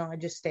up. You know, I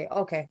just stay,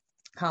 okay,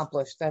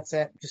 accomplished. That's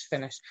it. Just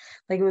finished.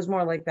 Like it was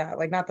more like that.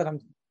 Like not that I'm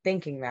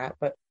thinking that,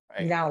 but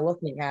right? now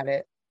looking at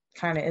it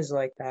kind of is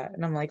like that.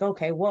 And I'm like,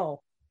 okay,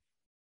 whoa,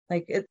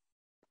 like it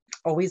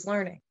always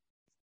learning,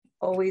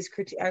 always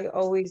critique. I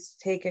always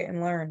take it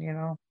and learn, you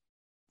know.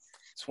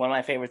 So one of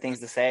my favorite things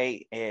to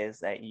say is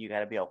that you got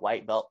to be a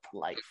white belt for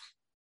life.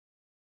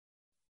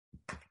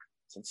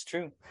 So it's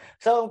true.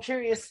 So I'm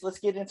curious. Let's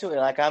get into it.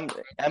 Like I'm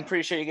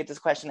pretty sure you get this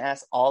question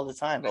asked all the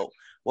time. But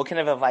what kind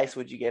of advice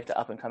would you give to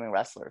up and coming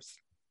wrestlers?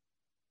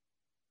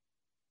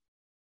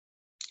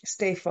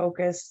 Stay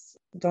focused.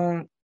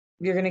 Don't,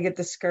 you're going to get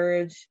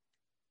discouraged.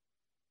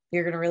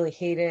 You're going to really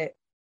hate it,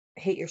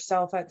 hate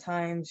yourself at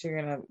times.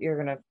 You're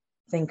going to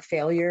think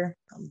failure,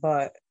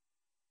 but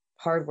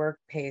hard work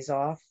pays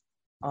off.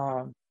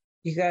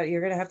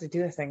 You're going to have to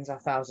do things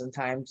 1,000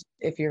 times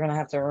if you're going to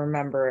have to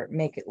remember it,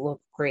 make it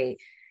look great,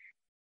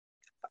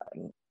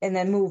 and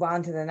then move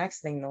on to the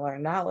next thing to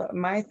learn. Now,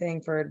 my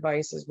thing for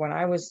advice is when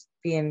I was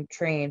being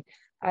trained,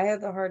 I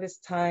had the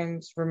hardest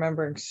times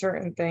remembering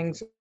certain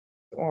things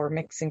or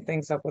mixing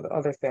things up with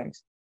other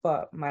things.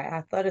 But my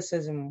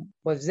athleticism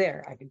was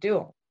there. I could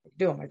do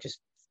them. I just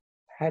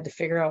had to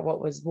figure out what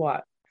was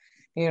what.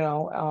 You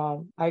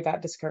know, I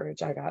got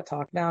discouraged. I got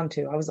talked down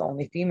to. I was the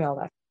only female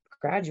that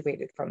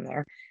graduated from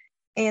there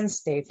and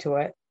stayed to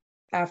it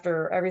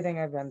after everything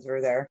I've been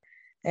through there.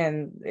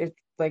 And it's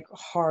like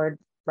hard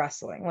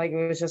wrestling. Like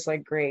it was just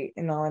like great,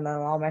 you know, and then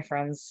all my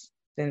friends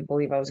didn't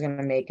believe I was going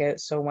to make it.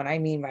 So when I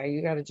mean by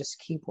you got to just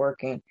keep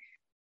working,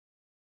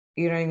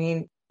 you know what I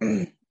mean?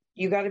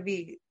 You got to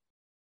be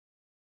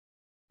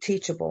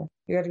teachable.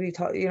 You got to be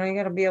taught, you know, you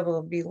got to be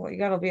able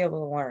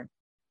to learn.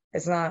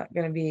 It's not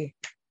going to be,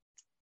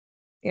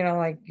 you know,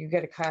 like you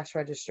get a cash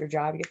register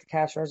job, you get the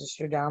cash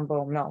register down,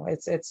 boom. No,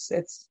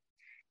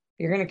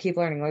 you're going to keep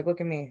learning. Like,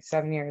 look at me,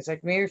 7 years.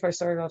 Like maybe if I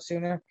started off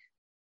sooner,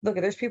 look,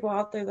 there's people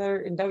out there that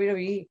are in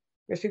WWE.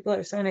 There's people that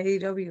are signed to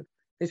AEW.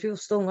 There's people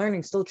still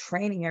learning, still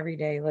training every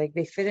day. Like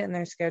they fit it in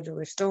their schedule.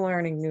 They're still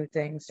learning new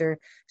things. They're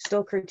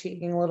still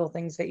critiquing little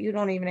things that you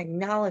don't even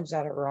acknowledge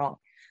that are wrong.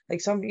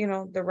 Like some, you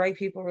know, the right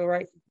people,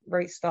 the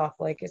right stuff.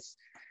 Like it's,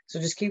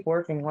 so just keep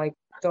working. Like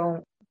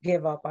don't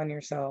give up on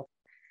yourself.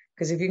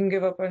 Because if you can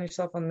give up on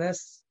yourself on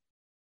this,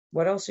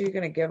 what else are you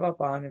going to give up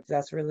on if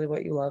that's really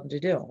what you love to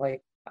do?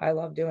 Like I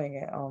love doing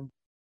it.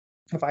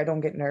 If I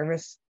don't get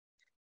nervous,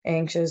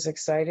 anxious,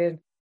 excited,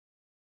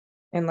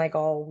 and like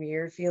all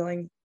weird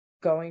feeling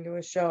going to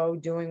a show,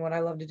 doing what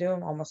I love to do,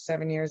 I'm almost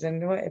 7 years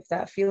into it. If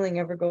that feeling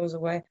ever goes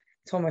away, I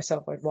told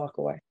myself I'd walk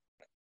away.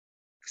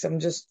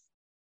 Because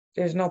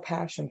there's no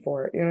passion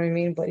for it. You know what I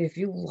mean? But if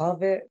you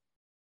love it,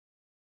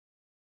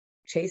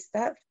 chase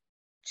that.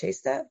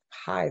 chase that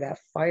high, that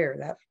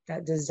fire,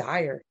 that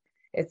desire.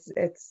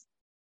 It's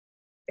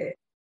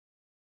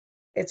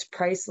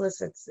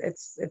priceless.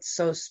 It's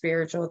so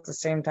spiritual at the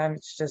same time.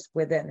 It's just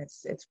within.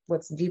 It's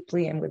what's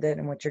deeply in within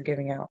and what you're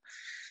giving out.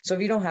 So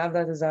if you don't have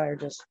that desire,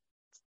 just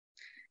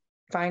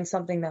find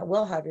something that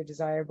will have your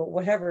desire. But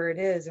whatever it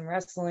is in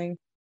wrestling,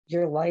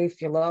 your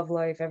life, your love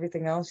life,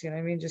 everything else, you know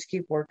what I mean? Just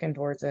keep working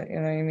towards it. You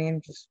know what I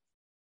mean? Just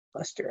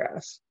bust your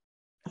ass.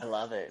 I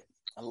love it.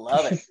 I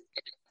love it.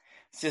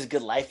 It's just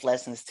good life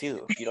lessons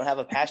too. If you don't have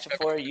a passion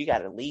for it, you got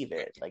to leave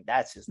it. Like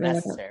that's just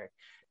necessary.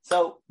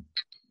 So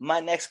my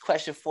next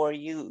question for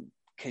you,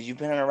 because you've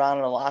been around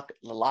a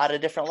lot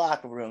of different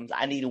locker rooms,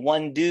 I need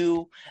one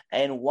do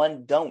and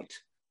one don't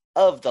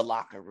of the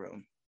locker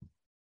room.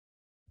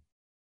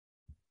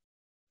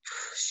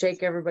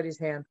 Shake everybody's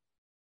hand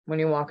when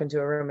you walk into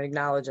a room and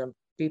acknowledge them.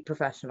 Be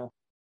professional.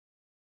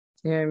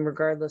 And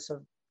regardless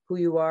of who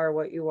you are,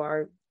 what you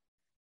are,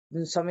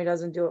 if somebody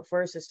doesn't do it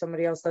first, if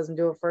somebody else doesn't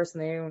do it first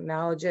and they don't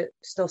acknowledge it,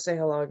 still say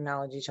hello,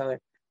 acknowledge each other.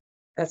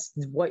 That's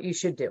what you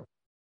should do.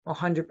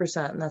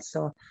 100%. And that's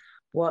still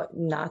what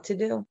not to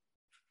do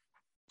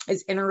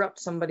is interrupt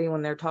somebody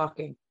when they're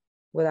talking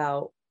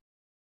without,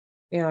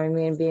 you know what I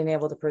mean, being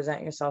able to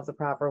present yourself the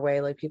proper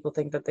way. Like people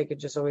think that they could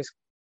just always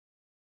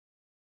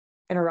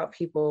interrupt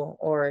people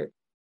or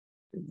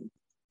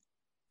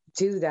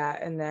do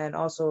that and then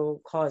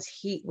also cause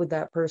heat with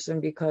that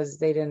person because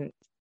they didn't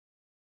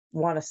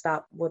want to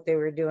stop what they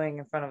were doing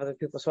in front of other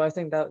people. So I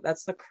think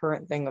that's the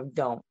current thing of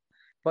don't.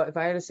 But if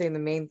I had to say the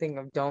main thing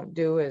of don't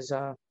do is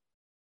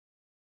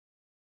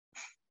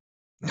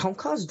don't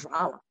cause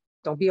drama.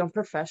 Don't be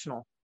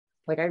unprofessional.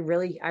 Like I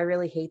really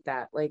hate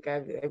that. Like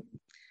I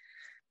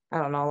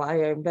don't know.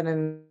 I've been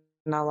in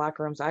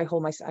locker rooms. I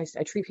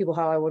treat people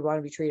how I would want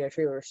to be treated. I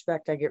treat with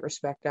respect. I get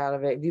respect out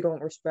of it. If you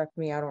don't respect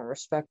me, I don't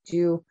respect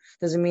you.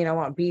 Doesn't mean I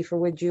want beef or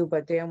with you,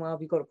 but damn well,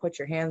 if you go to put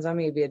your hands on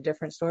me, it'd be a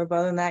different story. But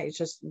other than that, it's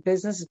just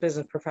business is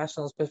business,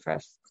 professional is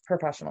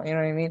professional. You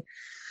know what I mean?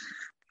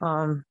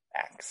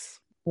 Facts.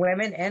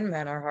 Women and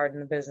men are hard in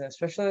the business,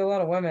 especially a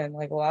lot of women.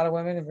 Like a lot of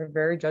women are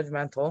very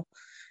judgmental.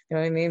 You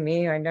know what I mean?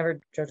 Me, I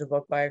never judge a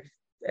book by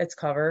its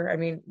cover. I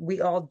mean,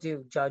 we all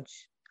do have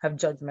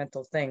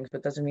judgmental things,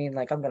 but doesn't mean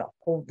like I'm gonna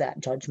hold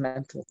that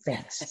judgmental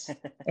things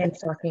and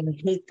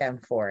fucking hate them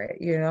for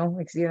it, you know?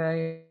 Like, you know what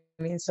I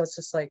mean? So it's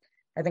just like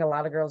I think a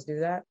lot of girls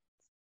do that.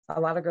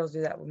 A lot of girls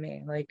do that with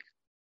me. Like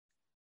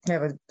they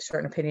have a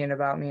certain opinion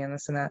about me and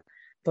this and that.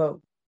 But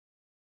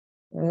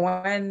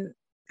when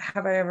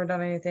have I ever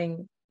done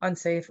anything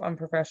unsafe,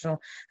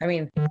 unprofessional? I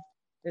mean,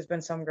 there's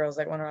been some girls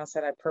that went around and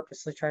said I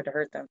purposely tried to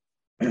hurt them.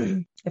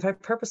 If I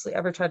purposely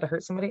ever tried to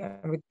hurt somebody, I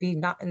would be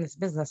not in this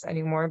business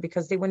anymore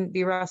because they wouldn't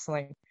be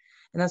wrestling.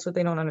 And that's what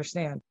they don't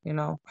understand, you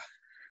know?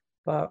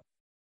 But,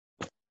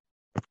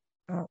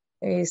 oh,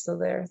 are you still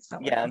there? It's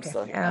not I'm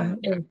still here.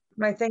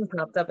 My thing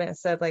popped up and it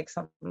said like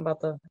something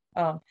about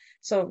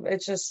so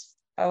it's just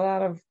a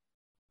lot of,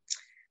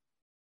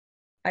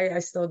 I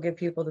still give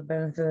people the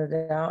benefit of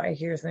the doubt. I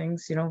hear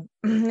things, you know,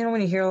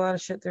 when you hear a lot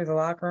of shit through the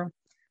locker room,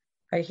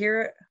 I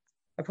hear it.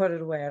 I put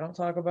it away. I don't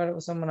talk about it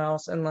with someone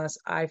else unless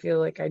I feel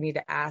like I need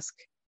to ask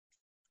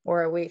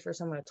or I wait for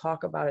someone to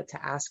talk about it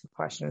to ask a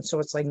question. So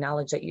it's like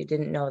knowledge that you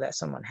didn't know that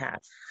someone had.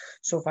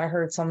 So if I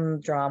heard some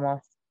drama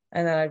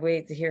and then I'd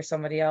wait to hear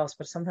somebody else,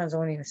 but sometimes I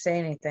won't even say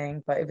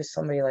anything. But if it's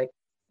somebody like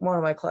one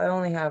of my I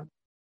only have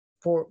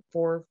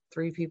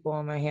three people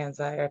on my hands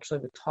that I actually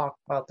would talk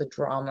about the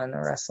drama and the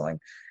wrestling.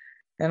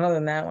 And other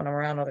than that, when I'm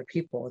around other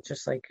people, it's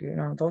just like, you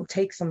know, don't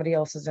take somebody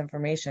else's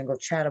information and go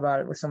chat about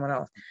it with someone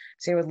else.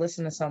 So I would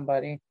listen to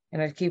somebody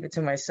and I'd keep it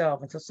to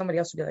myself until somebody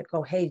else would be like,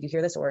 oh, hey, do you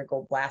hear this? Or I'd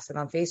go blast it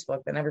on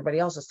Facebook. Then everybody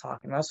else is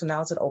talking. So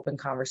now it's an open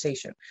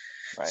conversation.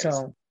 Right.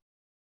 So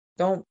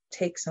don't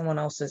take someone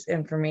else's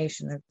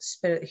information and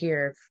spit it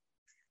here.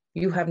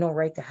 You have no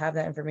right to have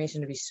that information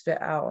to be spit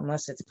out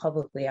unless it's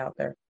publicly out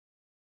there.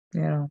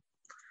 You know?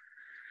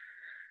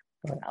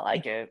 But, I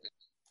like it.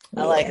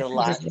 I like it a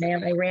lot.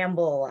 I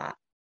ramble a lot.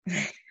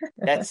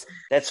 That's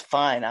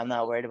fine. I'm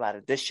not worried about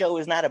it. This show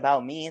is not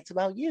about me, it's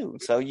about you.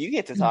 So you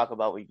get to talk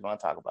about what you want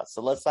to talk about.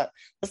 So let's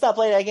not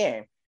play that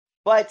game.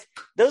 But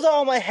those are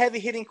all my heavy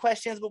hitting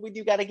questions, but we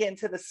do got to get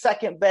into the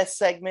second best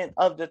segment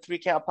of the 3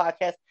 Count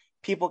podcast.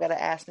 People got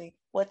to ask me,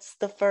 what's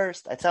the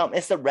first? I tell them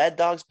it's the Red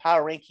Dogs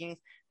Power Rankings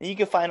that you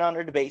can find on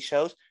our debate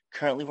shows.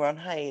 Currently, we're on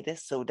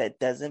hiatus, so that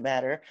doesn't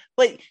matter.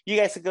 But you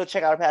guys can go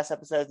check out our past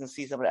episodes and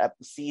see some of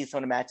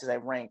the matches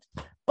I've ranked.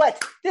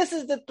 But this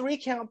is the 3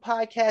 Count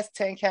podcast,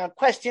 10 count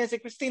questions.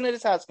 And Christina, this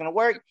is how it's going to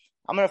work.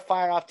 I'm going to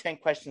fire off 10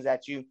 questions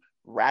at you,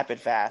 rapid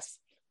fast.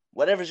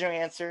 Whatever's your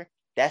answer,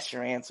 that's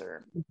your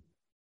answer.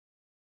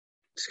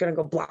 Just going to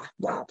go blah,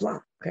 blah, blah.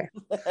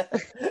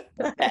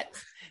 Okay.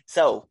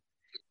 So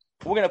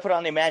we're going to put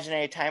on the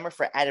imaginary timer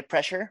for added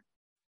pressure.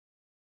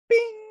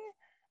 Bing!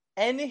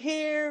 And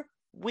here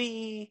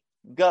we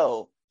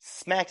go.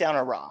 SmackDown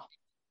or Raw?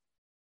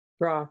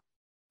 Raw.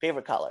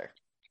 Favorite color?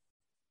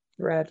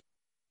 Red.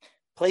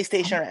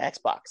 PlayStation or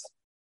Xbox?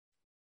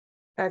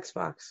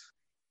 Xbox.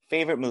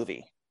 Favorite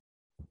movie?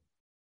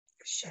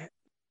 Shit.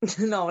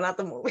 No, not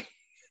the movie.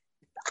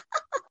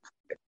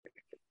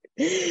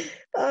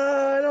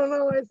 I don't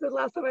know what I said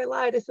last time I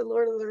lied. I said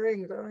Lord of the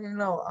Rings. I don't even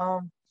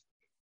know.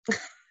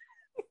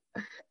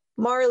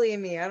 Marley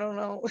and Me. I don't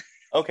know.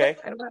 Okay.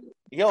 I don't know.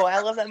 Yo,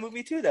 I love that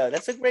movie too, though.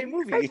 That's a great I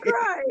movie.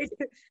 cried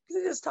because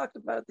I just talked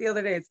about it the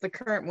other day. It's the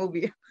current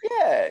movie.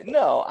 Yeah,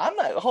 no, I'm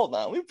not. Hold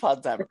on. We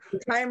paused the timer. The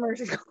timer.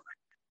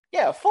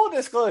 Yeah, full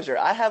disclosure.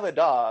 I have a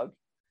dog,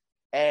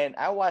 and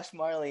I watched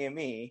Marley and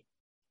Me,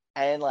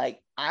 and like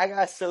I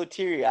got so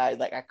teary eyed.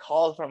 Like I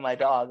called for my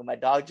dog, and my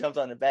dog jumped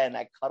on the bed, and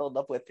I cuddled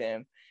up with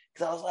him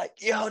because I was like,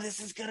 "Yo, this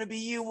is gonna be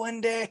you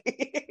one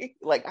day."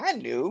 Like I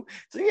knew.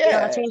 So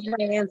yeah, I changed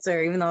my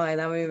answer, even though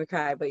that made me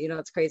cry. But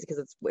it's crazy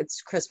because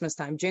it's Christmas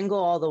time. Jingle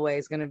All the Way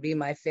is going to be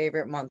my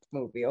favorite month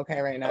movie. Okay,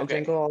 right now, okay,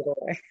 Jingle All the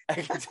Way. I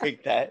can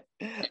take that.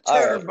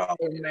 Turbo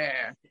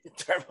Man.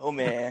 Turbo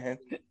Man.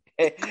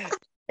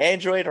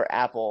 Android or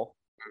Apple?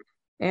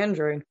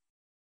 Android.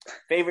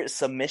 Favorite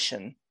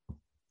submission?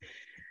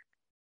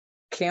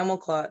 Camel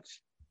Clutch.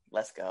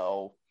 Let's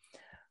go.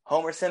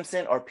 Homer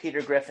Simpson or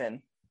Peter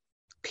Griffin?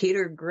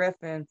 Peter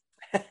Griffin.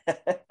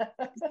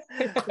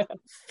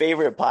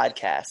 Favorite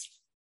podcast?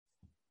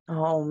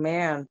 Oh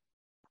man.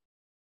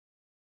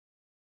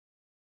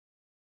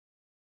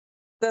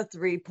 The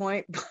 3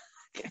 Point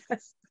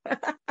Podcast.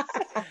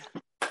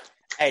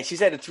 Hey, she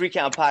said a 3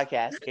 Count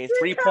podcast. Okay,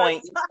 3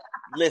 Point.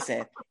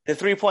 Listen, the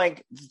 3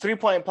 Point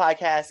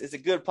podcast is a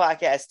good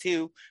podcast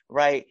too,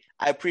 right?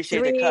 I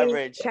appreciate the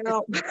coverage.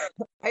 Count.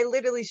 I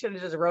literally should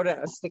have just wrote it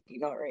on a sticky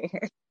note right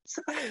here.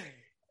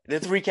 The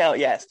 3 Count,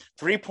 yes.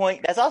 3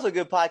 Point. That's also a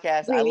good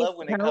podcast. I love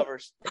when it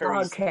covers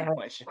Curry's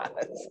 3-point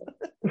shots.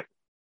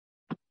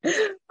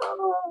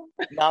 Oh.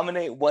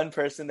 Nominate one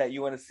person that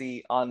you want to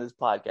see on this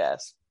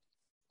podcast.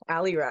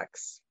 Ali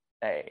Rex.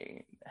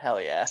 Hey, hell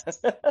yeah.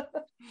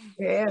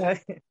 Yeah.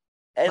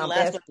 And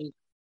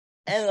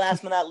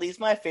last but not least,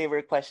 my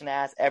favorite question to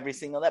ask every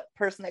single that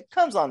person that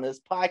comes on this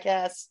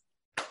podcast.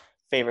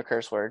 Favorite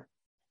curse word?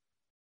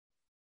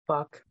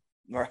 Fuck.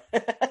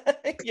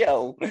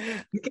 Yo.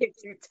 Can't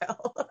you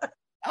tell?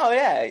 Oh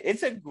yeah,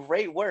 it's a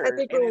great word. I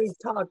think when we've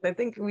talked, I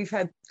think we've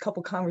had a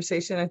couple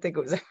conversations. I think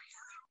it was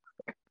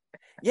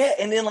yeah,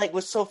 and then like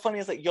what's so funny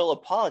is like you'll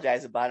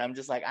apologize about it. I'm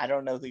just like, I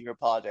don't know who you're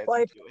apologizing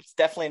to. It's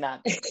definitely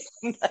not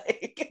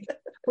like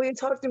well, you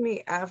talked to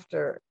me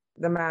after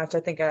the match, I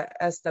think at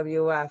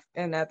SWF,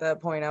 and at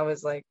that point I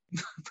was like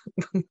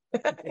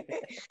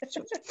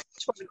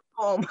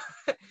home.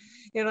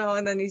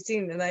 And then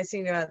I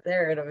seen you out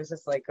there, and it was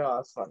just like, oh,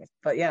 it's funny.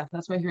 But yeah,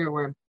 that's my favorite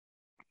word.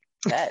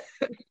 That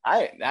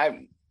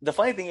I the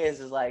funny thing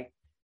is like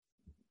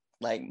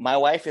my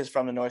wife is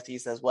from the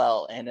Northeast as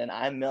well, and then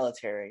I'm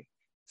military.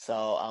 So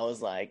I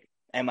was like,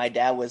 and my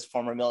dad was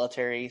former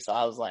military, so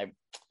I was like,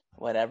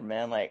 whatever,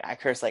 man. Like I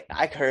curse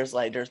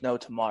like there's no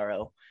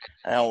tomorrow.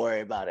 I don't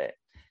worry about it.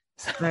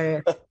 So,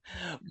 Right.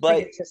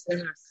 But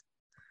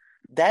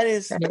that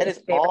is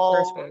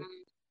all.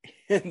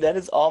 That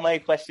is all my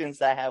questions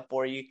that I have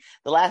for you.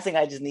 The last thing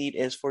I just need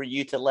is for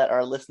you to let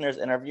our listeners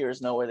and our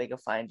viewers know where they can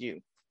find you.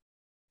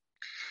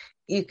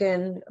 You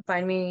can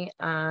find me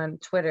on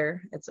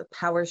Twitter. It's a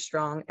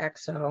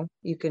PowerStrongXO.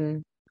 You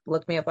can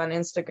look me up on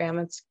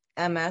Instagram. It's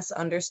MS__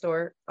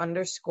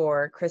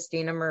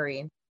 Christina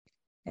Marie.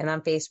 And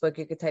on Facebook,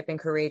 you could type in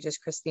Courageous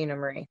Christina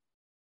Marie.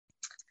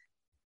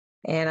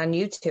 And on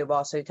YouTube,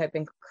 also, you type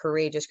in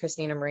Courageous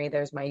Christina Marie.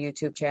 There's my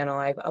YouTube channel.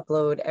 I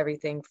upload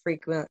everything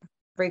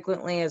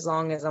frequently as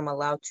long as I'm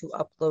allowed to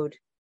upload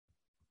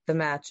the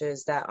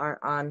matches that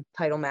aren't on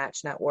Title Match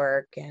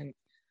Network and,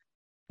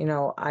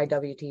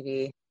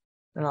 IWTV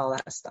and all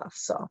that stuff.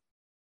 So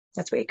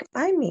that's where you can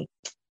find me.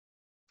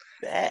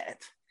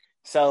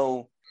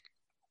 So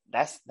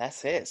that's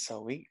it.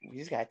 So we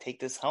just gotta take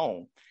this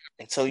home.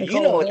 And so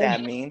you know what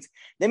that means.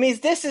 That means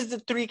this is the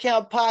 3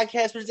 Count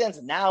Podcast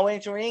presents Now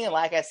Entering. And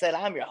like I said,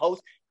 I'm your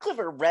host,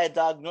 Clifford Red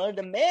Dog Miller,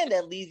 the man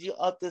that leads you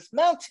up this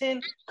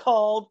mountain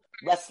called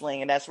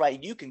wrestling. And that's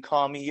right, you can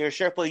call me your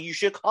Sherpa. You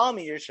should call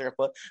me your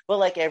Sherpa. But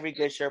like every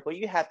good Sherpa,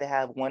 you have to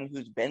have one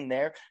who's been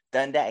there,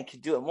 done that, and can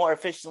do it more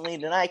efficiently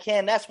than I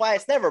can. That's why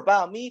it's never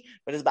about me,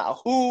 but it's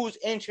about who's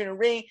entering the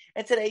ring.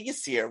 And today you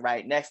see her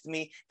right next to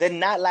me, the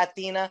not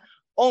Latina,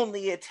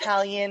 only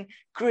Italian,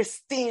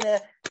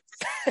 Christina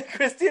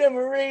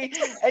Marie.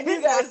 And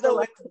you guys know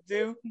what to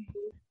do.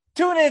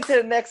 Tune into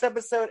the next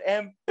episode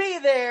and be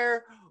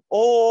there,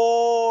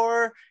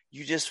 or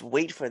you just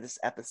wait for this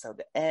episode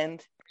to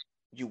end.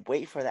 You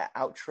wait for that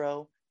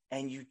outro,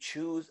 and you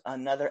choose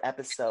another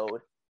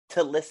episode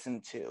to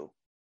listen to.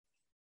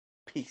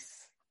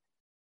 Peace.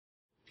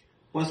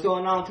 What's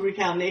going on, 3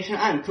 Count Nation?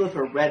 I'm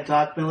Clifford Red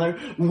Dog Miller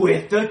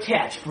with the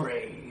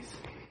catchphrase.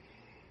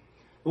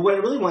 But what I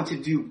really want to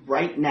do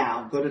right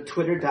now, go to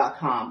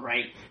twitter.com,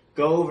 right?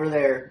 Go over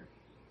there,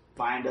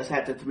 find us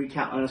at the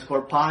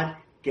 3count_pod,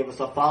 give us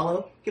a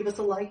follow, give us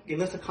a like, give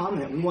us a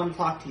comment. We want to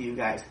talk to you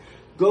guys.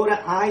 Go to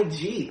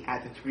IG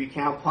at the 3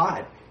 Count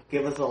Pod.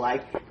 Give us a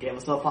like, give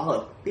us a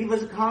follow, leave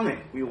us a comment.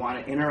 We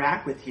want to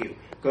interact with you.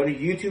 Go to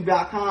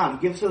youtube.com,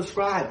 give a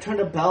subscribe, turn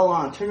the bell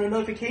on, turn the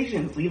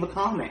notifications, leave a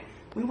comment.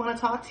 We want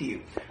to talk to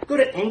you. Go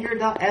to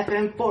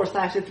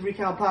anchor.fm/the 3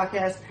 Count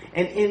Podcast,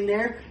 and in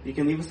there, you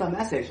can leave us a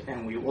message,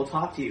 and we will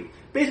talk to you.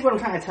 Basically, what I'm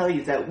trying to tell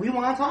you is that we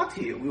want to talk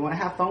to you. We want to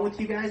have fun with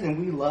you guys, and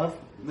we love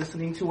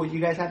listening to what you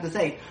guys have to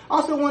say.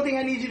 Also, one thing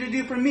I need you to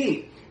do for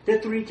me, the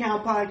 3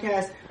 Count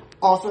Podcast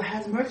also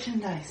has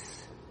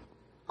merchandise.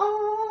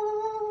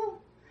 Oh,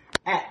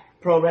 at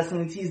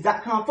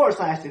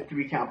ProWrestlingTees.com/the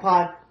 3 Count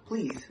Pod.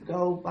 Please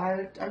go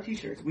buy our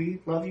t-shirts.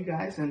 We love you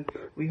guys, and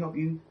we hope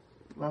you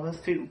love us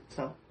too.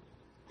 So,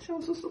 show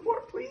us some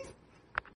support, please.